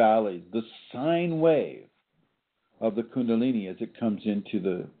peaks and valleys, the sine wave of the Kundalini as it comes into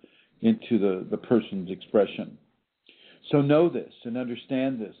the person's expression. So know this and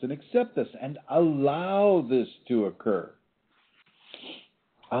understand this and accept this and allow this to occur.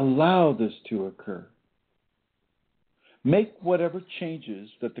 Allow this to occur. Make whatever changes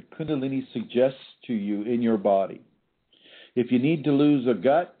that the Kundalini suggests to you in your body. If you need to lose a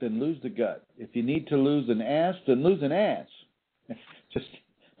gut, then lose the gut. If you need to lose an ass, then lose an ass. Just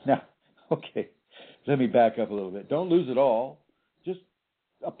now, okay, let me back up a little bit. Don't lose it all, just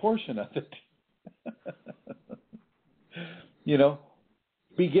a portion of it. You know,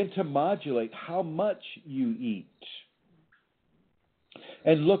 begin to modulate how much you eat.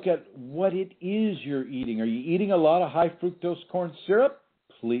 And look at what it is you're eating. Are you eating a lot of high fructose corn syrup?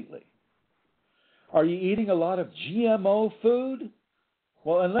 Completely. Are you eating a lot of GMO food?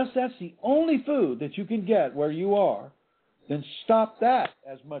 Well, unless that's the only food that you can get where you are, then stop that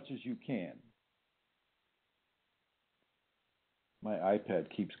as much as you can. My iPad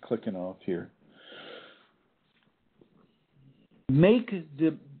keeps clicking off here. Make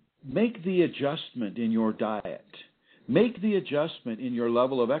the adjustment in your diet. Make the adjustment in your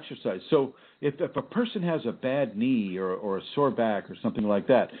level of exercise. So if a person has a bad knee or a sore back or something like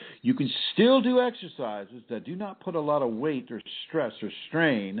that, you can still do exercises that do not put a lot of weight or stress or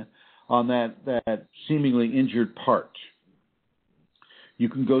strain on that seemingly injured part. You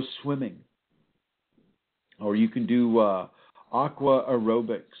can go swimming, or you can do aqua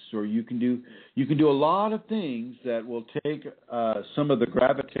aerobics, or you can do a lot of things that will take some of the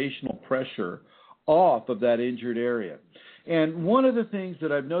gravitational pressure off of that injured area. And one of the things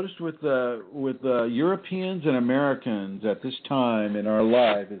that I've noticed with Europeans and Americans at this time in our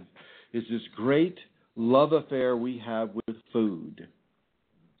life is this great love affair we have with food.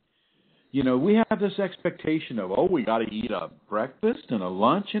 You know, we have this expectation of, we got to eat a breakfast and a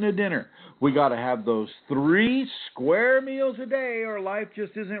lunch and a dinner. We got to have those 3 square meals a day or life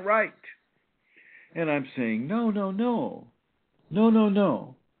just isn't right. And I'm saying, no.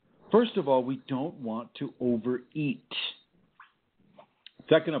 First of all, we don't want to overeat.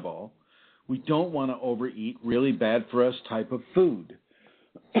 Second of all, we don't want to overeat really bad for us type of food.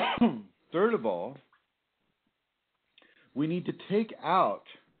 Third of all, we need to take out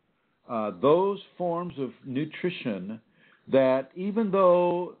those forms of nutrition that, even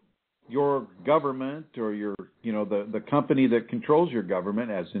though your government or the company that controls your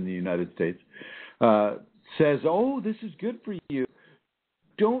government, as in the United States, says, this is good for you,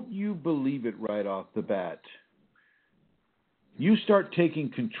 don't you believe it right off the bat. You start taking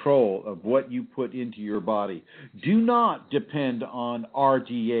control of what you put into your body. Do not depend on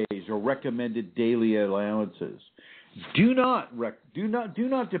RDAs or recommended daily allowances. Do not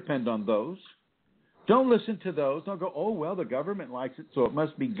depend on those. Don't listen to those. Don't go, the government likes it, so it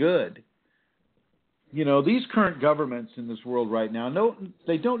must be good. You know, these current governments in this world right now,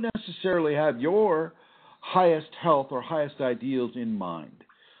 they don't necessarily have your highest health or highest ideals in mind.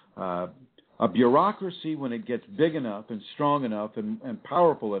 A bureaucracy, when it gets big enough and strong enough and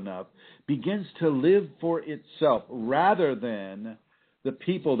powerful enough, begins to live for itself rather than the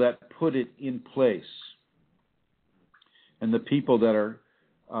people that put it in place and the people that are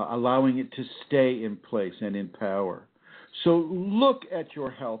allowing it to stay in place and in power. So look at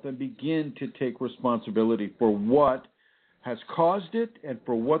your health and begin to take responsibility for what has caused it and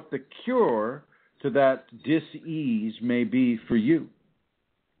for what the cure to that dis-ease may be for you.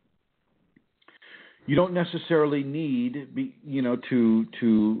 You don't necessarily need,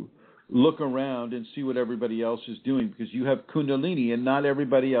 to look around and see what everybody else is doing, because you have Kundalini and not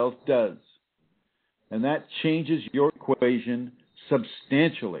everybody else does. And that changes your equation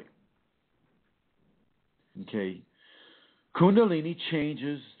substantially. Okay. Kundalini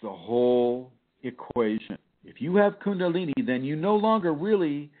changes the whole equation. If you have Kundalini, then you no longer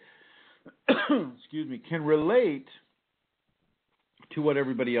really, can relate to what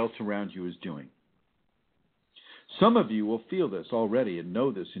everybody else around you is doing. Some of you will feel this already and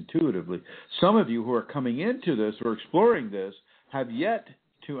know this intuitively. Some of you who are coming into this or exploring this have yet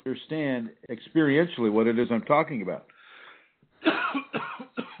to understand experientially what it is I'm talking about.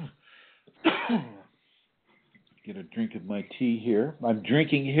 Get a drink of my tea here. I'm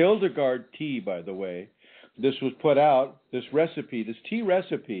drinking Hildegard tea, by the way. This was put out, this tea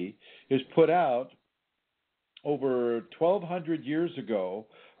recipe is put out over 1,200 years ago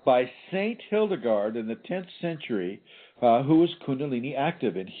by Saint Hildegard in the 10th century, who was Kundalini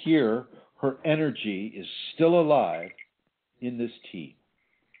active. And here, her energy is still alive in this tea.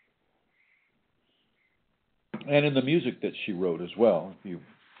 And in the music that she wrote as well.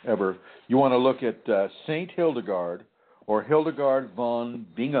 If you want to look at Saint Hildegard, or Hildegard von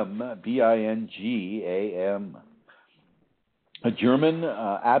Bingam, Bingam, a German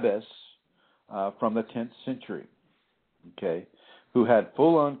abbess from the 10th century, okay, who had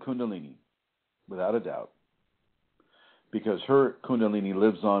full-on Kundalini, without a doubt, because her Kundalini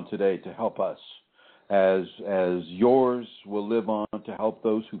lives on today to help us, as yours will live on to help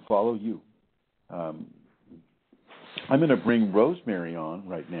those who follow you. I'm going to bring Rosemary on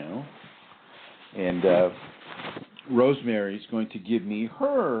right now, and Rosemary is going to give me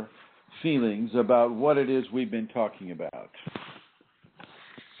her feelings about what it is we've been talking about.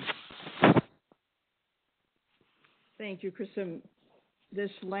 Thank you, Chrism.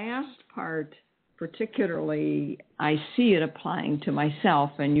 This last part, particularly, I see it applying to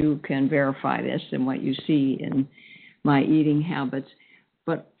myself, and you can verify this in what you see in my eating habits.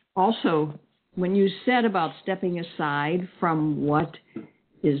 But also, when you said about stepping aside from what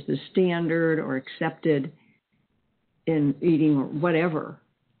is the standard or accepted in eating or whatever,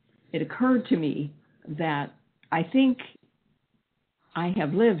 it occurred to me that I think I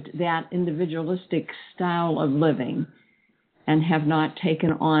have lived that individualistic style of living and have not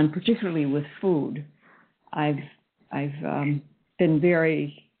taken on, particularly with food. I've been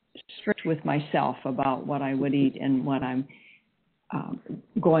very strict with myself about what I would eat and what I'm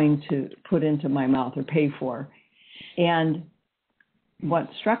going to put into my mouth or pay for. And what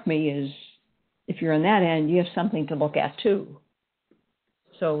struck me is, if you're on that end, you have something to look at too.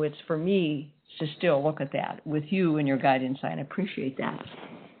 So it's for me to still look at that with you and your guidance. I appreciate that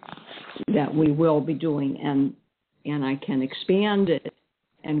we will be doing, and I can expand it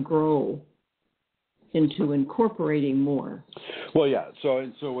and grow into incorporating more. Well, yeah. So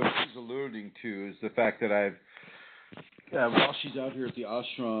what she's alluding to is the fact that while she's out here at the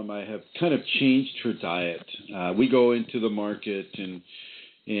ashram, I have kind of changed her diet. We go into the market, and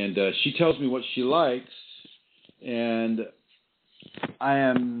she tells me what she likes, and I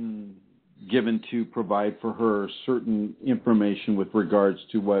am given to provide for her certain information with regards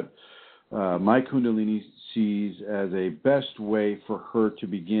to what my Kundalini sees as a best way for her to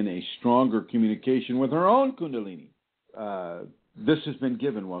begin a stronger communication with her own Kundalini. This has been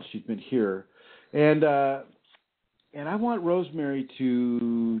given while she's been here, and I want Rosemary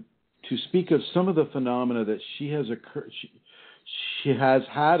to speak of some of the phenomena that she has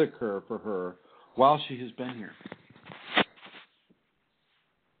had occur for her while she has been here.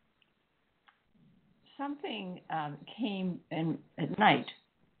 Something came in at night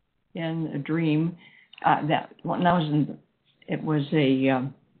in a dream it was a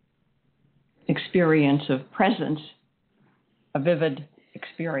experience of presence, a vivid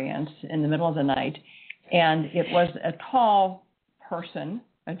experience in the middle of the night, and it was a tall person,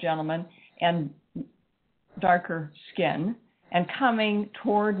 a gentleman, and darker skin, and coming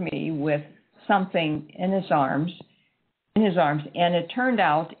toward me with something in his arms, and it turned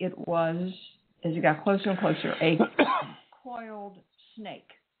out it was, as it got closer and closer, a coiled snake.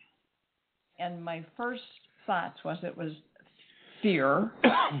 And my first thoughts was it was fear.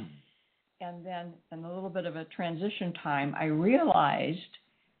 And then in a little bit of a transition time, I realized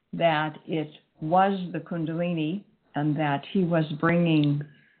that it was the Kundalini and that he was bringing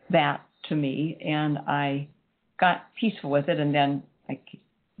that to me. And I got peaceful with it, and then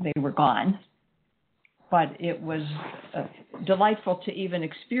they were gone. But it was delightful to even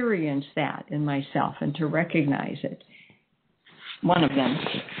experience that in myself and to recognize it. One of them.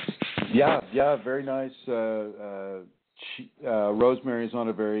 Yeah, very nice. Rosemary's on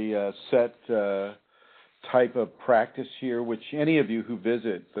a very set type of practice here, which any of you who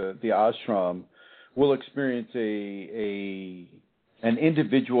visit the ashram will experience an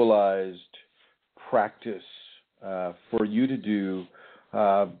individualized practice for you to do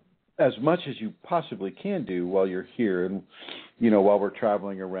as much as you possibly can do while you're here, and while we're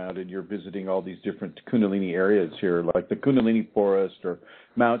traveling around and you're visiting all these different Kundalini areas here, like the Kundalini Forest or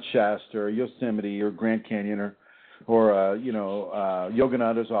Mount Shasta or Yosemite or Grand Canyon or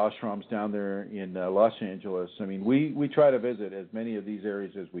Yogananda's ashrams down there in Los Angeles. I mean, we try to visit as many of these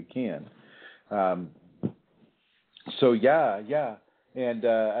areas as we can. So yeah. And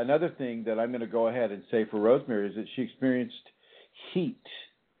another thing that I'm going to go ahead and say for Rosemary is that she experienced heat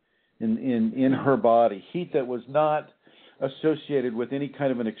in her body, heat that was not associated with any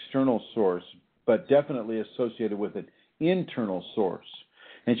kind of an external source, but definitely associated with an internal source.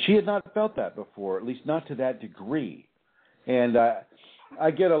 And she had not felt that before, at least not to that degree. And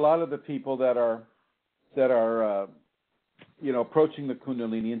I get a lot of the people that are approaching the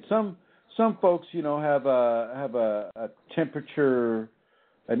Kundalini, and some folks have a temperature,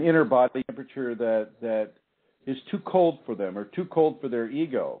 an inner body temperature that is too cold for them or too cold for their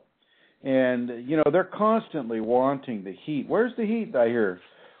ego. And, they're constantly wanting the heat. Where's the heat, I hear?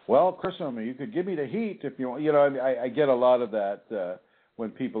 Well, Chrism, you could give me the heat if you want. I get a lot of that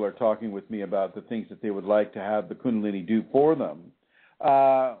when people are talking with me about the things that they would like to have the Kundalini do for them.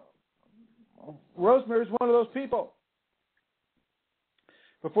 Rosemary's one of those people.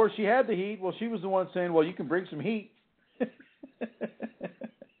 Before she had the heat, she was the one saying, well, you can bring some heat.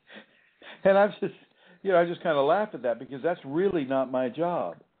 And I just kind of laughed at that because that's really not my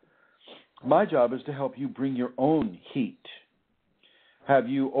job. My job is to help you bring your own heat. Have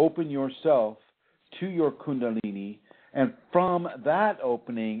you open yourself to your Kundalini, and from that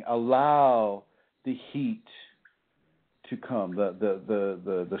opening, allow the heat to come,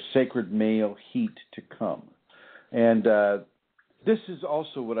 the sacred male heat to come. And this is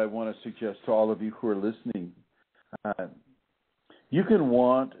also what I want to suggest to all of you who are listening. You can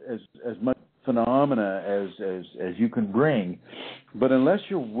want as much phenomena as you can bring, but unless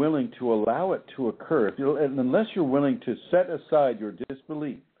you're willing to allow it to occur, unless you're willing to set aside your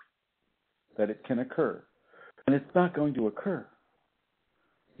disbelief that it can occur, and it's not going to occur.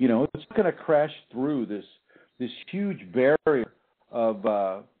 It's not going to crash through this huge barrier of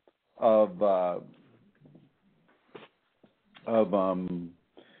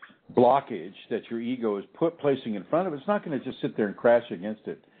blockage that your ego is placing in front of it. It's not going to just sit there and crash against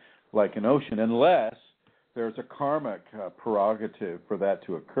it like an ocean, unless there's a karmic prerogative for that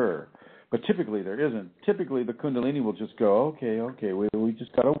to occur. But typically there isn't. Typically the Kundalini will just go, okay, we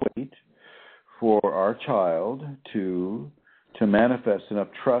just got to wait for our child to manifest enough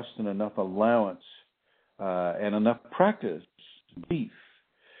trust and enough allowance and enough practice, belief,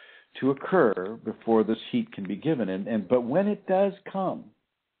 to occur before this heat can be given. But when it does come,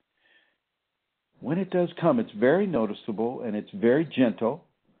 it's very noticeable and it's very gentle.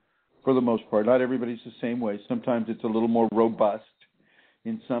 For the most part, not everybody's the same way. Sometimes it's a little more robust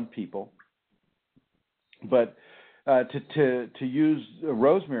in some people. But to use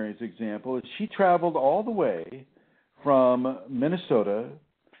Rosemary's example, she traveled all the way from Minnesota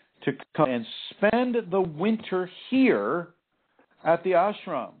to come and spend the winter here at the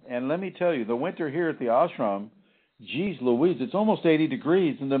ashram. And let me tell you, the winter here at the ashram, geez Louise, it's almost 80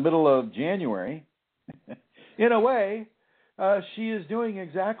 degrees in the middle of January. In a way, she is doing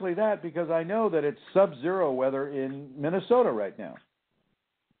exactly that because I know that it's sub-zero weather in Minnesota right now,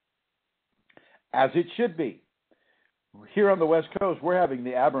 as it should be. Here on the West Coast, we're having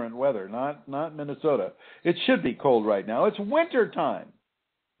the aberrant weather, not Minnesota. It should be cold right now. It's winter time.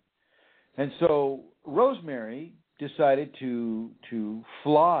 And so Rosemary decided to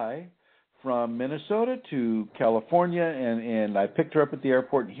fly from Minnesota to California, and I picked her up at the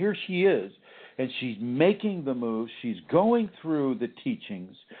airport, and here she is. And she's making the move. She's going through the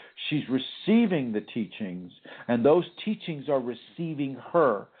teachings. She's receiving the teachings. And those teachings are receiving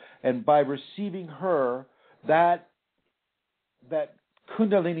her. And by receiving her, that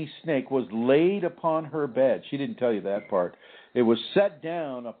Kundalini snake was laid upon her bed. She didn't tell you that part. It was set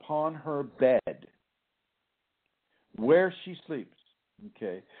down upon her bed where she sleeps.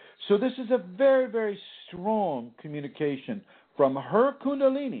 Okay. So this is a very, very strong communication from her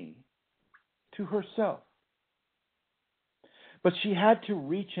Kundalini to herself. But she had to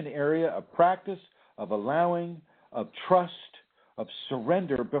reach an area of practice, of allowing, of trust, of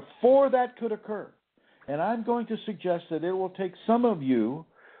surrender before that could occur. And I'm going to suggest that it will take some of you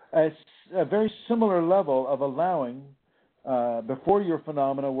a very similar level of allowing before your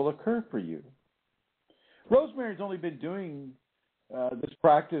phenomena will occur for you. Rosemary's only been doing this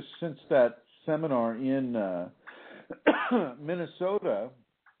practice since that seminar in Minnesota.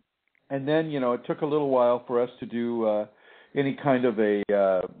 And then, it took a little while for us to do any kind of a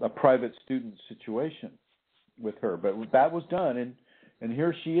private student situation with her. But that was done, and And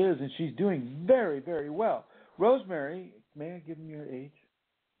here she is, and she's doing very, very well. Rosemary, may I give him your age?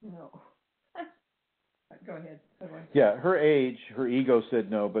 No. Go ahead. Yeah, her age, her ego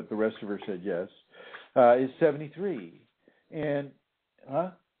said no, but the rest of her said yes, is 73. And,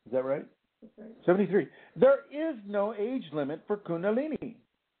 is that right? That's right. 73. There is no age limit for Kundalini.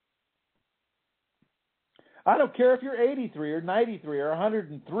 I don't care if you're 83 or 93 or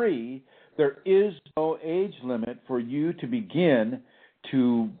 103, there is no age limit for you to begin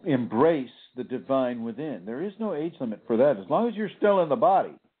to embrace the divine within. There is no age limit for that. As long as you're still in the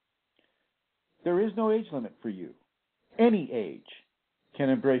body, there is no age limit for you. Any age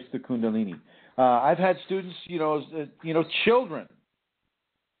can embrace the Kundalini. I've had students, children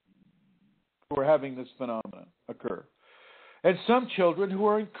who are having this phenomena occur, and some children who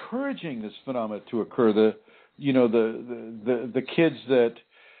are encouraging this phenomena to occur. The kids that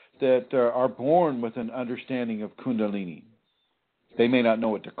are born with an understanding of Kundalini. They may not know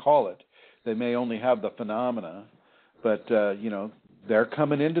what to call it. They may only have the phenomena, but they're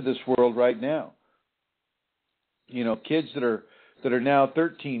coming into this world right now. Kids that are now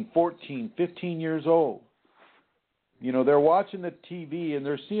 13, 14, 15 years old. They're watching the TV and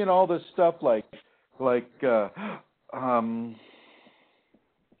they're seeing all this stuff like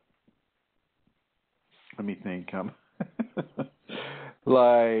let me think.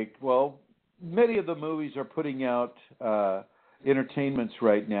 Many of the movies are putting out entertainments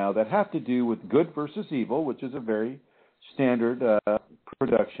right now that have to do with good versus evil, which is a very standard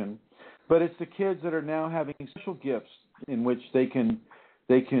production. But it's the kids that are now having special gifts in which they can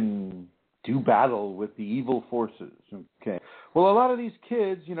do battle with the evil forces. Okay. Well, a lot of these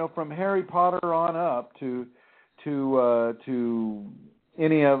kids, from Harry Potter on up to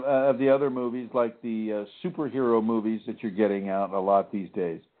any of the other movies, like the superhero movies that you're getting out a lot these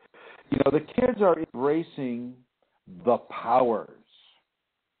days, the kids are embracing the powers.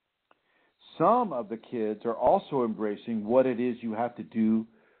 Some of the kids are also embracing what it is you have to do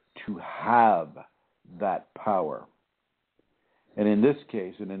to have that power. And in this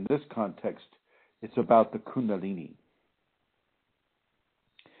case, and in this context, it's about the Kundalini.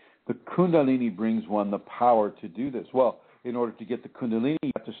 The Kundalini brings one the power to do this. Well, in order to get the Kundalini,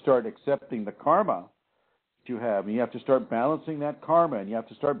 you have to start accepting the karma that you have. And you have to start balancing that karma. And you have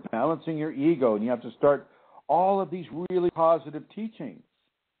to start balancing your ego. And you have to start all of these really positive teachings.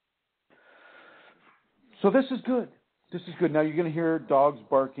 So this is good. This is good. Now you're going to hear dogs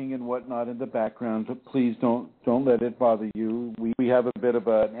barking and whatnot in the background, but please don't let it bother you. We have a bit of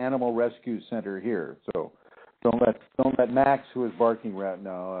an animal rescue center here, so don't let Max, who is barking right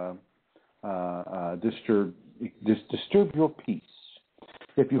now, disturb your peace.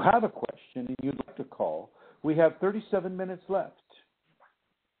 If you have a question and you'd like to call, we have 37 minutes left.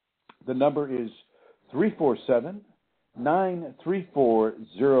 The number is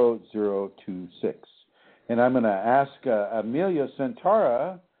 347-934-0026. And I'm going to ask Amelia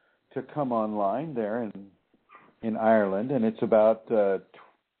Santara to come online there in Ireland. And it's about, I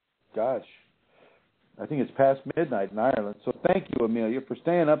think it's past midnight in Ireland. So thank you, Amelia, for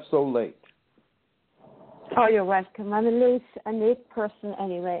staying up so late. Oh, you're welcome. I'm a late person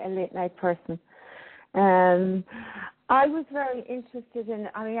anyway, a late night person. I was very interested in,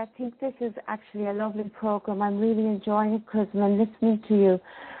 I think this is actually a lovely program. I'm really enjoying it, Chrism, and listening to you.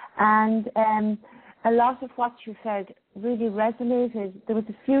 And a lot of what you said really resonated. There was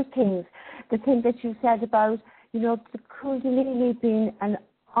a few things. The thing that you said about, the Kundalini being an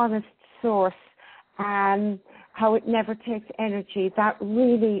honest source and how it never takes energy, that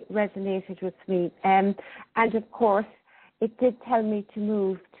really resonated with me. And of course, it did tell me to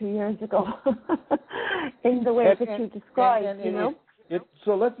move 2 years ago in the way that you described,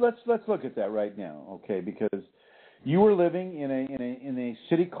 So let's look at that right now, okay? Because you were living in a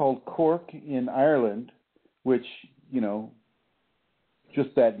city called Cork in Ireland, which,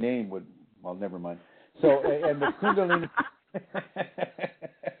 just that name would, well, never mind. So, and the Kundalini.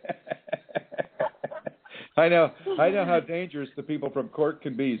 I know how dangerous the people from Cork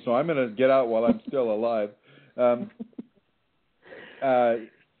can be, so I'm going to get out while I'm still alive.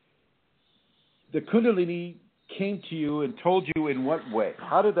 The Kundalini came to you and told you in what way?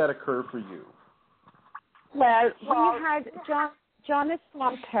 How did that occur for you? Well, we had John is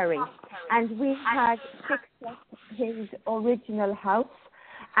from Kerry, and we had fixed up his original house,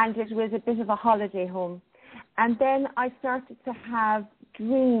 and it was a bit of a holiday home. And then I started to have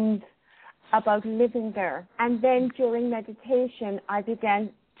dreams about living there. And then during meditation, I began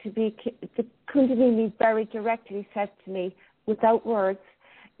to be, the Kundalini very directly said to me, without words,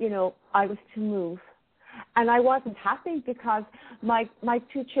 I was to move. And I wasn't happy because my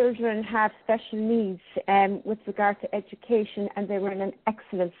two children have special needs with regard to education, and they were in an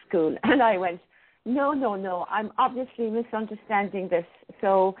excellent school. And I went, no, I'm obviously misunderstanding this.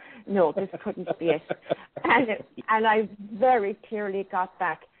 So, no, this couldn't be it. And I very clearly got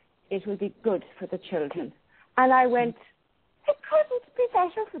back, it will be good for the children. And I went, it couldn't be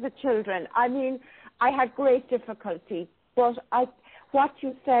better for the children. I mean, I had great difficulty, but what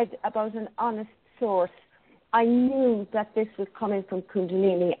you said about an honest source, I knew that this was coming from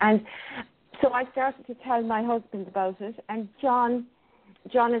Kundalini. And so I started to tell my husband about it. And John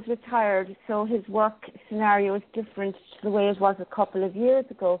is retired, so his work scenario is different to the way it was a couple of years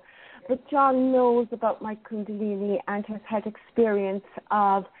ago. But John knows about my Kundalini and has had experience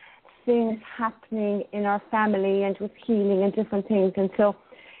of things happening in our family and with healing and different things. And so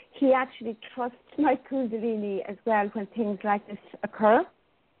he actually trusts my Kundalini as well when things like this occur.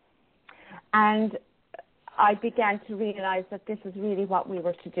 And I began to realize that this is really what we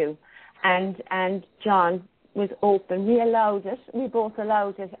were to do. And John was open. We allowed it. We both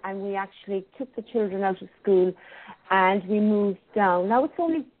allowed it. And we actually took the children out of school and we moved down. Now, it's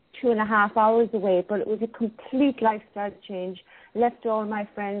only 2.5 hours away, but it was a complete lifestyle change. Left all my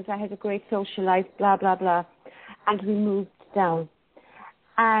friends. I had a great social life, blah, blah, blah. And we moved down.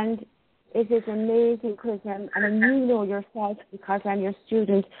 And it is amazing, Chrism, and you know yourself because I'm your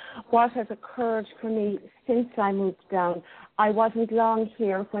student, what has occurred for me since I moved down. I wasn't long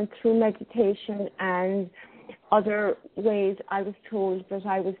here when through meditation and other ways I was told that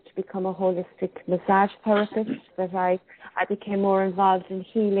I was to become a holistic massage therapist, that I became more involved in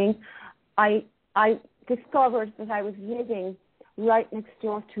healing. I discovered that I was living right next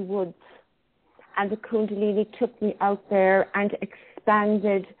door to woods, and the Kundalini took me out there and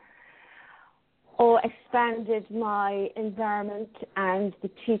expanded my environment and the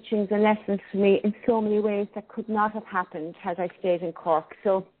teachings and lessons for me in so many ways that could not have happened had I stayed in Cork.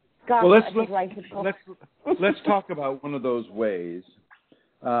 So, God, let's talk about one of those ways.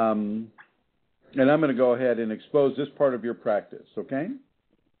 And I'm going to go ahead and expose this part of your practice, okay?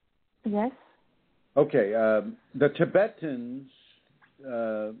 Yes. Okay. The Tibetans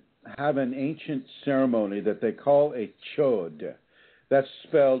have an ancient ceremony that they call a chod. That's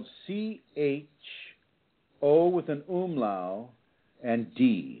spelled C-H-O with an umlaut and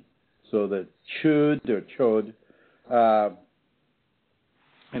D. So the chud or chod.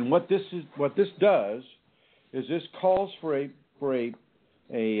 And what this does is this calls for a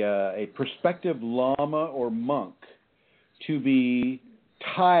prospective lama or monk to be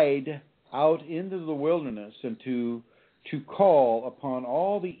tied out into the wilderness and to call upon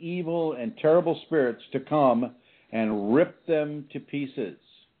all the evil and terrible spirits to come and rip them to pieces.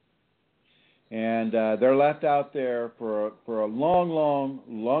 And they're left out there for a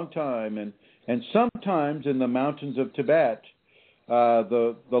long time. And sometimes in the mountains of Tibet,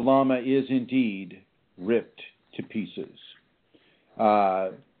 the Lama is indeed ripped to pieces.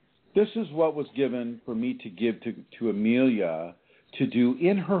 This is what was given for me to give to Amelia to do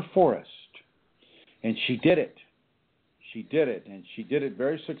in her forest. And she did it. She did it, and she did it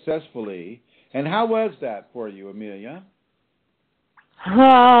very successfully. And how was that for you, Amelia?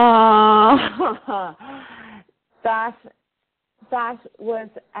 That was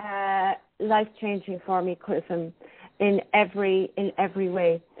life-changing for me, Chrism, in every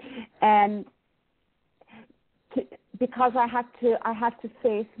way. Because I had to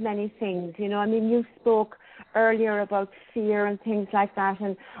face many things. You know, I mean, you spoke earlier about fear and things like that,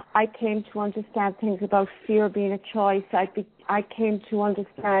 and I came to understand things about fear being a choice. I came to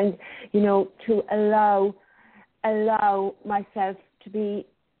understand, you know, to allow myself to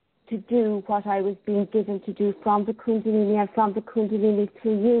do what I was being given to do from the Kundalini and from the Kundalini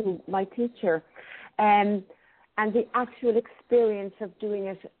through you, my teacher, and the actual experience of doing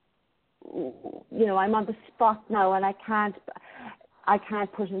it. You know, I'm on the spot now, and I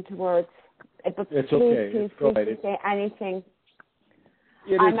can't put into words. But it's please say anything.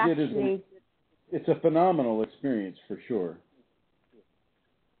 It's a phenomenal experience for sure.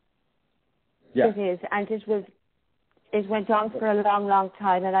 Yeah. It is, and it went on for a long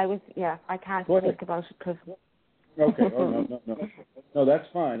time, and I can't think about it because. Okay. Oh, no, that's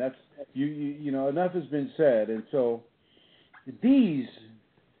fine. That's you know, enough has been said, and so these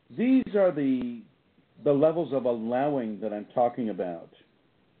are the levels of allowing that I'm talking about.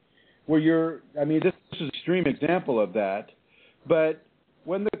 Where this is an extreme example of that, but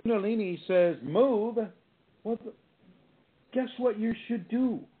when the Kundalini says move, well, guess what you should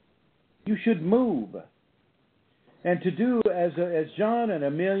do? You should move. And to do as John and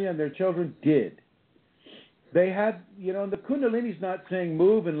Amelia and their children did. They had, the Kundalini's not saying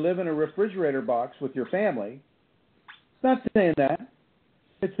move and live in a refrigerator box with your family. It's not saying that.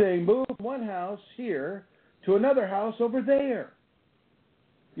 It's saying move from one house here to another house over there.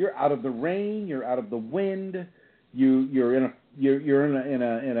 You're out of the rain. You're out of the wind. You're in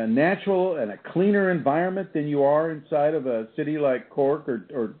a natural and a cleaner environment than you are inside of a city like Cork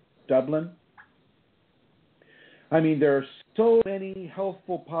or Dublin. I mean, there are so many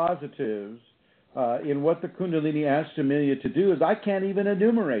healthful positives in what the Kundalini asked Amelia to do, is I can't even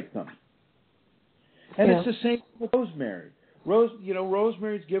enumerate them. And it's the same with Rosemary.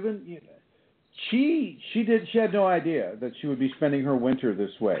 Rosemary's given. She had no idea that she would be spending her winter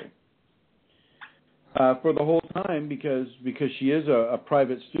this way for the whole time because she is a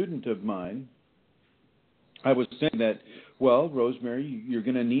private student of mine. I was saying that, well, Rosemary, you're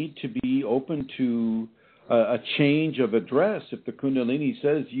going to need to be open to a change of address. If the Kundalini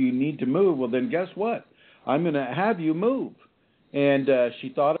says you need to move, well, then guess what? I'm going to have you move. And she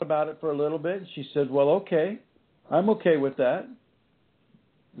thought about it for a little bit, and she said, well, okay, I'm okay with that.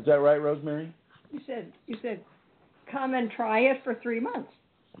 Is that right, Rosemary? You said, come and try it for 3 months.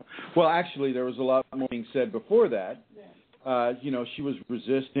 Well, actually, there was a lot more being said before that. Yeah. She was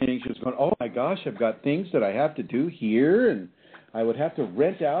resisting. She was going, oh, my gosh, I've got things that I have to do here, and I would have to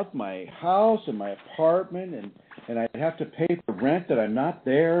rent out my house and my apartment, and I'd have to pay for rent that I'm not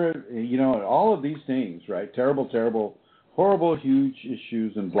there, all of these things, right? Terrible, horrible, huge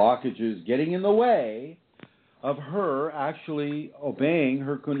issues and blockages getting in the way of her actually obeying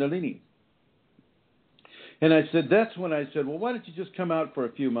her Kundalini. And I said, that's when I said, well, why don't you just come out for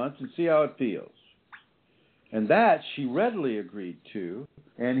a few months and see how it feels? And that she readily agreed to,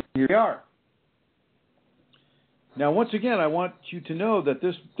 and here we are. Now, once again, I want you to know that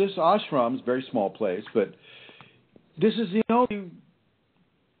this ashram is a very small place, but this is the only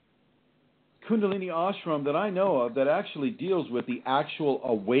Kundalini ashram that I know of that actually deals with the actual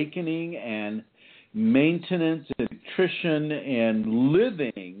awakening and maintenance and nutrition and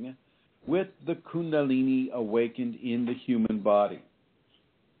living with the Kundalini awakened in the human body.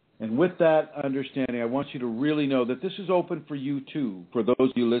 And with that understanding, I want you to really know that this is open for you too, for those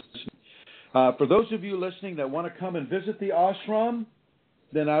of you listening. For those of you listening that want to come and visit the ashram,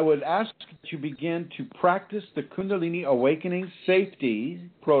 then I would ask that you begin to practice the Kundalini awakening safety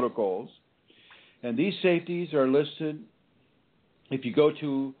protocols. And these safeties are listed if you go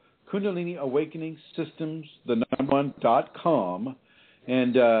to Kundalini Awakening Systems, the1.com,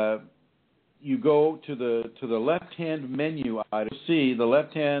 and you go to the left-hand menu item. You'll see the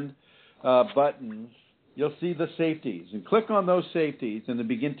left-hand buttons. You'll see the safeties, and click on those safeties, and then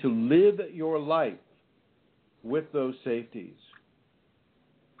begin to live your life with those safeties.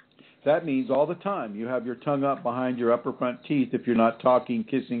 That means all the time you have your tongue up behind your upper front teeth if you're not talking,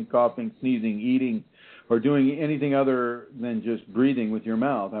 kissing, coughing, sneezing, eating, or doing anything other than just breathing with your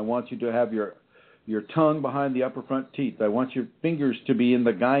mouth. I want you to have your tongue behind the upper front teeth. I want your fingers to be in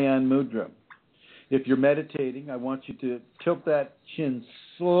the Gyan Mudra. If you're meditating, I want you to tilt that chin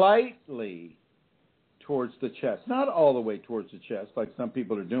slightly towards the chest. Not all the way towards the chest like some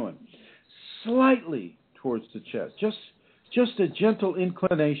people are doing. Slightly towards the chest. Just a gentle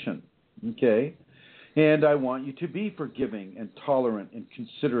inclination. Okay? And I want you to be forgiving and tolerant and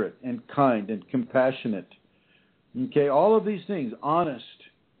considerate and kind and compassionate. Okay? All of these things, honest,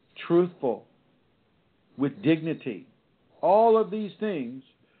 truthful, with dignity. All of these things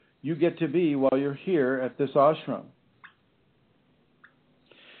you get to be while you're here at this ashram.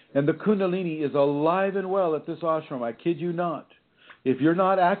 And the Kundalini is alive and well at this ashram. I kid you not. If you're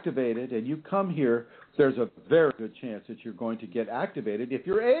not activated and you come here, there's a very good chance that you're going to get activated if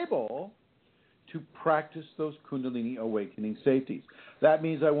you're able to practice those Kundalini awakening safeties. That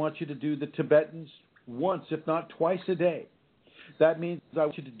means I want you to do the Tibetans once, if not twice a day. That means I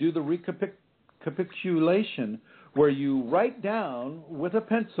want you to do the recapitulation where you write down with a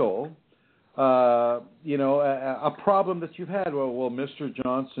pencil a problem that you've had. Well,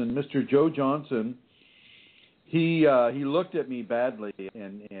 Mr. Joe Johnson, he looked at me badly,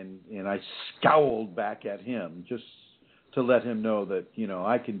 and I scowled back at him just to let him know that,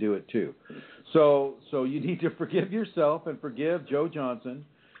 I can do it too. So you need to forgive yourself and forgive Joe Johnson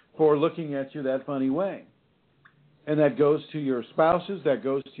for looking at you that funny way. And that goes to your spouses, that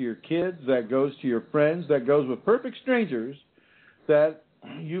goes to your kids, that goes to your friends, that goes with perfect strangers that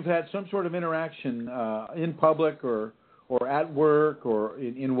you've had some sort of interaction in public or at work or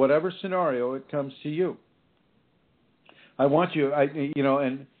in whatever scenario it comes to you. I want you,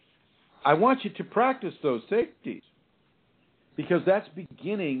 and I want you to practice those safeties because that's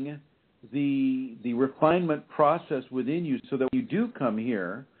beginning the refinement process within you so that when you do come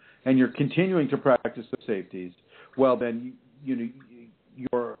here and you're continuing to practice the safeties, well, then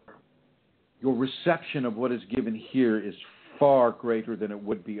your reception of what is given here is far greater than it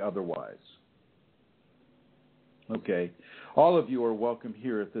would be otherwise. Okay, all of you are welcome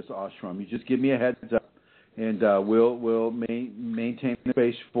here at this ashram. You just give me a heads up, and we'll maintain the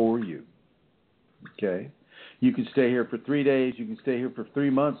space for you. Okay, you can stay here for 3 days. You can stay here for 3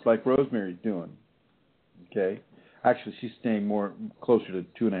 months, like Rosemary's doing. Okay, actually, she's staying closer to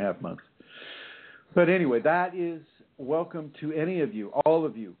 2.5 months. But anyway, that is welcome to any of you, all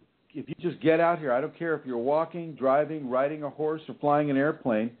of you. If you just get out here, I don't care if you're walking, driving, riding a horse, or flying an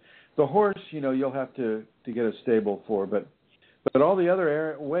airplane. The horse, you'll have to get a stable for, but all the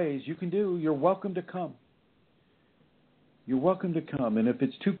other ways you can do, you're welcome to come. You're welcome to come. And if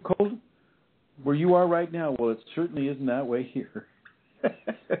it's too cold where you are right now, well, it certainly isn't that way here.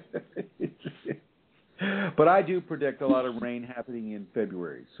 But I do predict a lot of rain happening in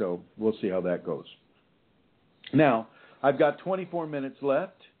February, so we'll see how that goes. Now, I've got 24 minutes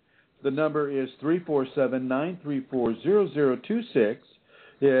left. The number is 347-934-0026.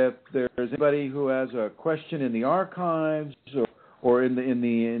 If there's anybody who has a question in the archives or in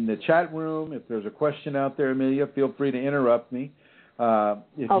the chat room, if there's a question out there, Amelia, feel free to interrupt me. I'll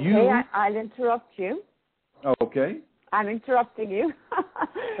interrupt you. Okay. I'm interrupting you.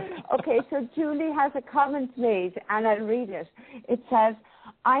 Okay, so Julie has a comment made, and I'll read it. It says,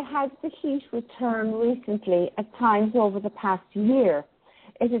 I had the heat return recently at times over the past year.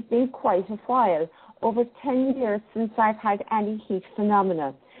 It has been quite a while, over 10 years since I've had any heat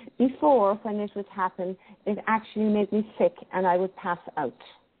phenomena. Before, when it would happen, it actually made me sick and I would pass out.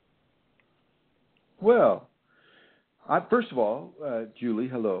 Well, first of all, Julie,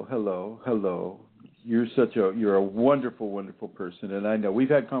 hello. You're a wonderful, wonderful person, and I know we've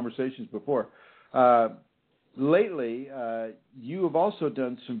had conversations before. Lately, you have also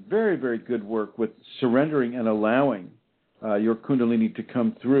done some very, very good work with surrendering and allowing your Kundalini to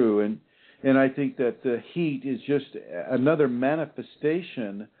come through, and I think that the heat is just another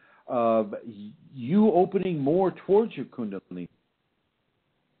manifestation of you opening more towards your Kundalini.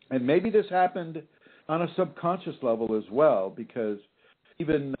 And maybe this happened on a subconscious level as well, because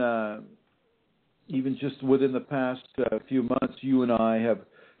even just within the past few months, you and I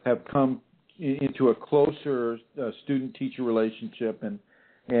have come into a closer student-teacher relationship, and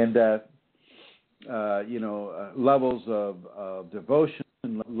levels of devotion,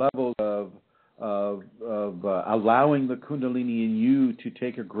 levels of allowing the Kundalini in you to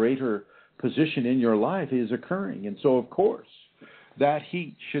take a greater position in your life is occurring. And so, of course, that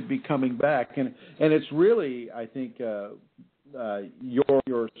heat should be coming back. And it's really, I think,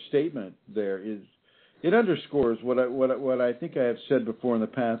 your statement there it underscores what I think I have said before in the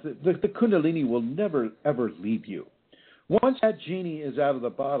past. The Kundalini will never, ever leave you. Once that genie is out of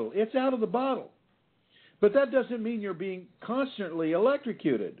the bottle, it's out of the bottle. But that doesn't mean you're being constantly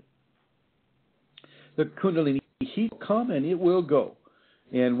electrocuted. The Kundalini heat will come and it will go.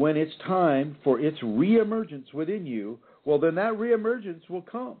 And when it's time for its reemergence within you, well, then that reemergence will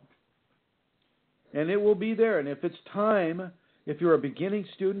come. And it will be there. And if it's time, if you're a beginning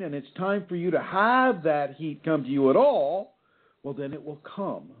student and it's time for you to have that heat come to you at all, well, then it will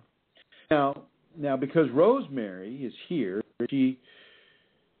come. Now because Rosemary is here, she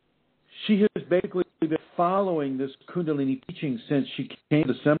has basically been following this Kundalini teaching since she came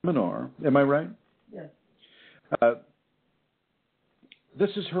to the seminar. Am I right? Yes. This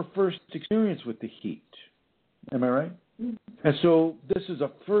is her first experience with the heat. Am I right? Mm-hmm. And so this is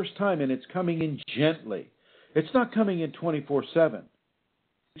a first time, and it's coming in gently. It's not coming in 24/7.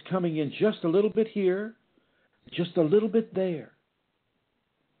 It's coming in just a little bit here, just a little bit there.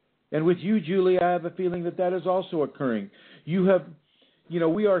 And with you, Julie, I have a feeling that is also occurring.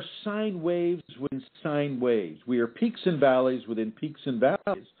 We are sine waves within sine waves. We are peaks and valleys within peaks and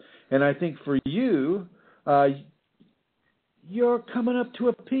valleys. And I think for you, you're coming up to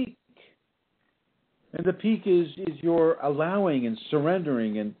a peak. And the peak is your allowing and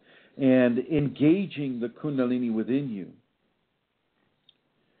surrendering and engaging the Kundalini within you.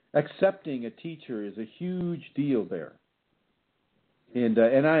 Accepting a teacher is a huge deal there. And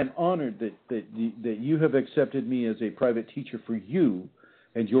I am honored that you have accepted me as a private teacher for you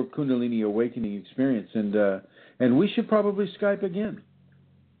and your Kundalini awakening experience. And we should probably Skype again.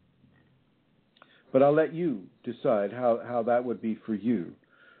 But I'll let you decide how that would be for you.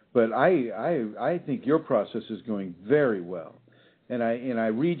 But I think your process is going very well. And I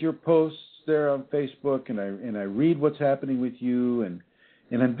read your posts there on Facebook, and I read what's happening with you, and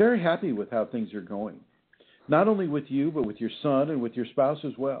I'm very happy with how things are going. Not only with you, but with your son and with your spouse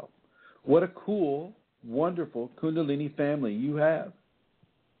as well. What a cool, wonderful Kundalini family you have.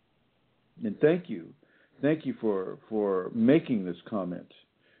 And thank you for making this comment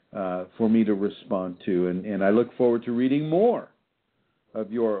for me to respond to, and I look forward to reading more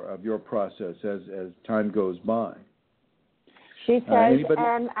of your process as time goes by. She says,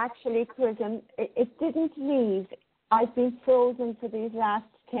 actually, Chrism, it didn't leave. I've been frozen for these last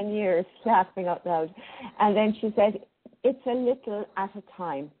 10 years, laughing out loud. And then she said, it's a little at a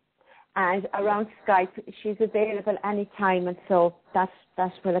time. And around Skype, she's available anytime, and so that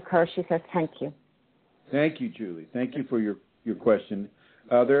will occur. She says, thank you. Thank you, Julie. Thank you for your question.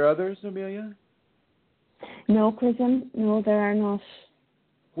 Are there others, Amelia? No, Chrism. No, there are not.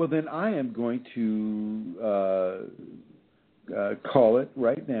 Well, then I am going to call it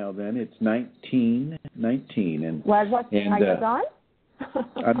right now. Then it's 19:19, and well, what are you gone?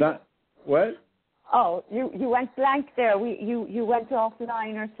 I'm not. What? Oh, you went blank there. You went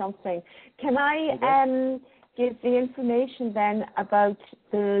offline or something. Can I give the information then about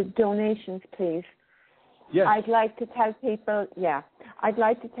the donations, please? Yes. I'd like to tell people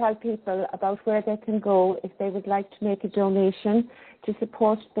about where they can go if they would like to make a donation to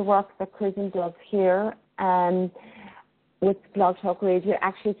support the work that Chrism does here with Blog Talk Radio.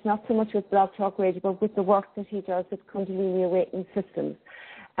 Actually, it's not so much with Blog Talk Radio, but with the work that he does with Kundalini Awakening Systems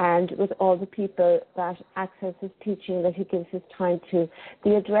and with all the people that access his teaching that he gives his time to.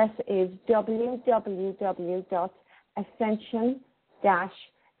 The address is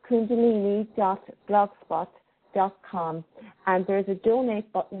www.ascension-kundalini.blogspot.com, and there's a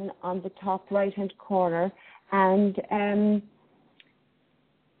donate button on the top right-hand corner. And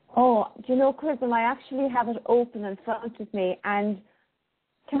do you know, Chrism, I actually have it open in front of me, and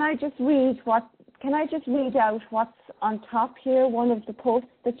can I just read out what's on top here, one of the posts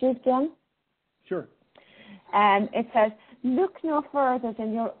that you've done? Sure. It says, look no further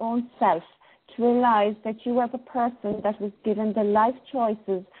than your own self to realize that you are the person that was given the life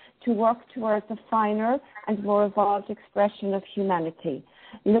choices to work towards a finer and more evolved expression of humanity.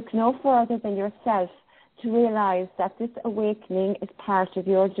 Look no further than yourself to realize that this awakening is part of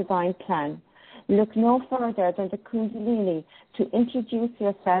your divine plan. Look no further than the Kundalini to introduce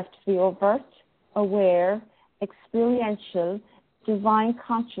yourself to the overt, aware, experiential, divine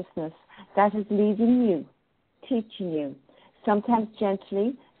consciousness that is leading you, teaching you, sometimes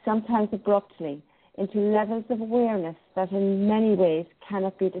gently, sometimes abruptly, into levels of awareness that in many ways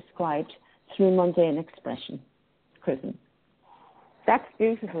cannot be described through mundane expression. Chrism. That's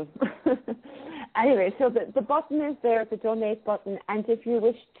beautiful. Anyway, so the button is there, the donate button, and if you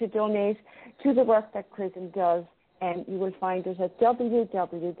wish to donate to the work that Chrism does, you will find it at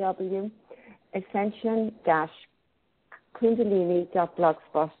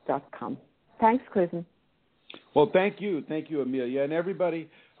www.ascension-kundalini.blogspot.com. Thanks, Chrism. Well, thank you, Amelia, and everybody.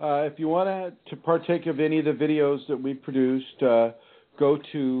 If you want to partake of any of the videos that we produced, go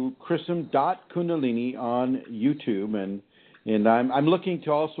to chrism.kundalini on YouTube, and I'm looking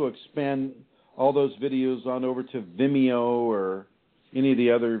to also expand all those videos on over to Vimeo or any of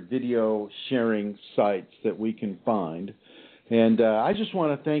the other video sharing sites that we can find. And I just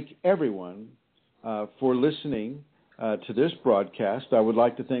want to thank everyone for listening to this broadcast. I would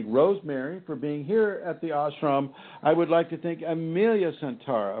like to thank Rosemary for being here at the ashram. I would like to thank Amelia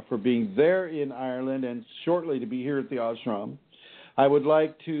Santara for being there in Ireland and shortly to be here at the ashram. I would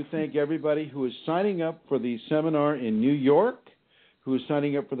like to thank everybody who is signing up for the seminar in New York, who is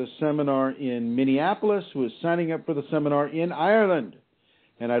signing up for the seminar in Minneapolis, who is signing up for the seminar in Ireland.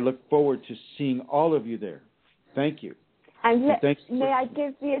 And I look forward to seeing all of you there. Thank you. And may I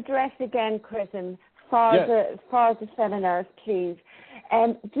give the address again, Chrism, for the seminars, please?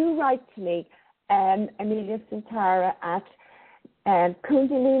 Do write to me, Amelia Santara, at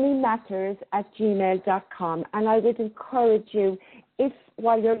kundalinimatters@gmail.com, and I would encourage you, if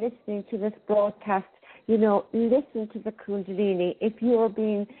while you're listening to this broadcast, listen to the Kundalini. If you're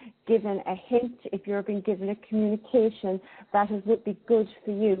being given a hint, if you're being given a communication that would be good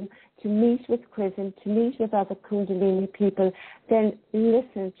for you to meet with Chrism, to meet with other Kundalini people, then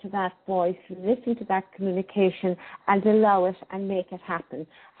listen to that voice, listen to that communication, and allow it and make it happen.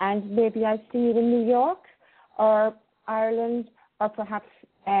 And maybe I'll see you in New York or Ireland, or perhaps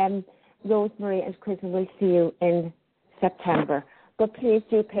Rosemary and Chrism will see you in September. But please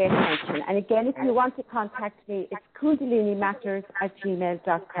do pay attention. And again, if you want to contact me, it's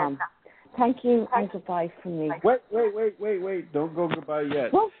kundalinimatters@gmail.com. Thank you, and goodbye from me. Wait. Don't go goodbye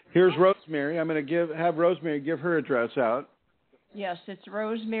yet. Well, here's Rosemary. I'm going to have Rosemary give her address out. Yes, it's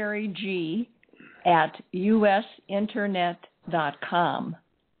Rosemary G. at usinternet.com.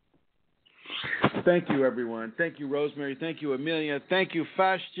 Thank you, everyone. Thank you, Rosemary. Thank you, Amelia. Thank you,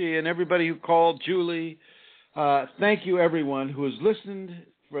 Fashji, and everybody who called, Julie. Thank you, everyone who has listened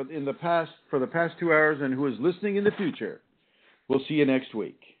for the past 2 hours and who is listening in the future. We'll see you next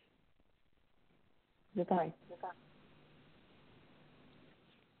week. Goodbye.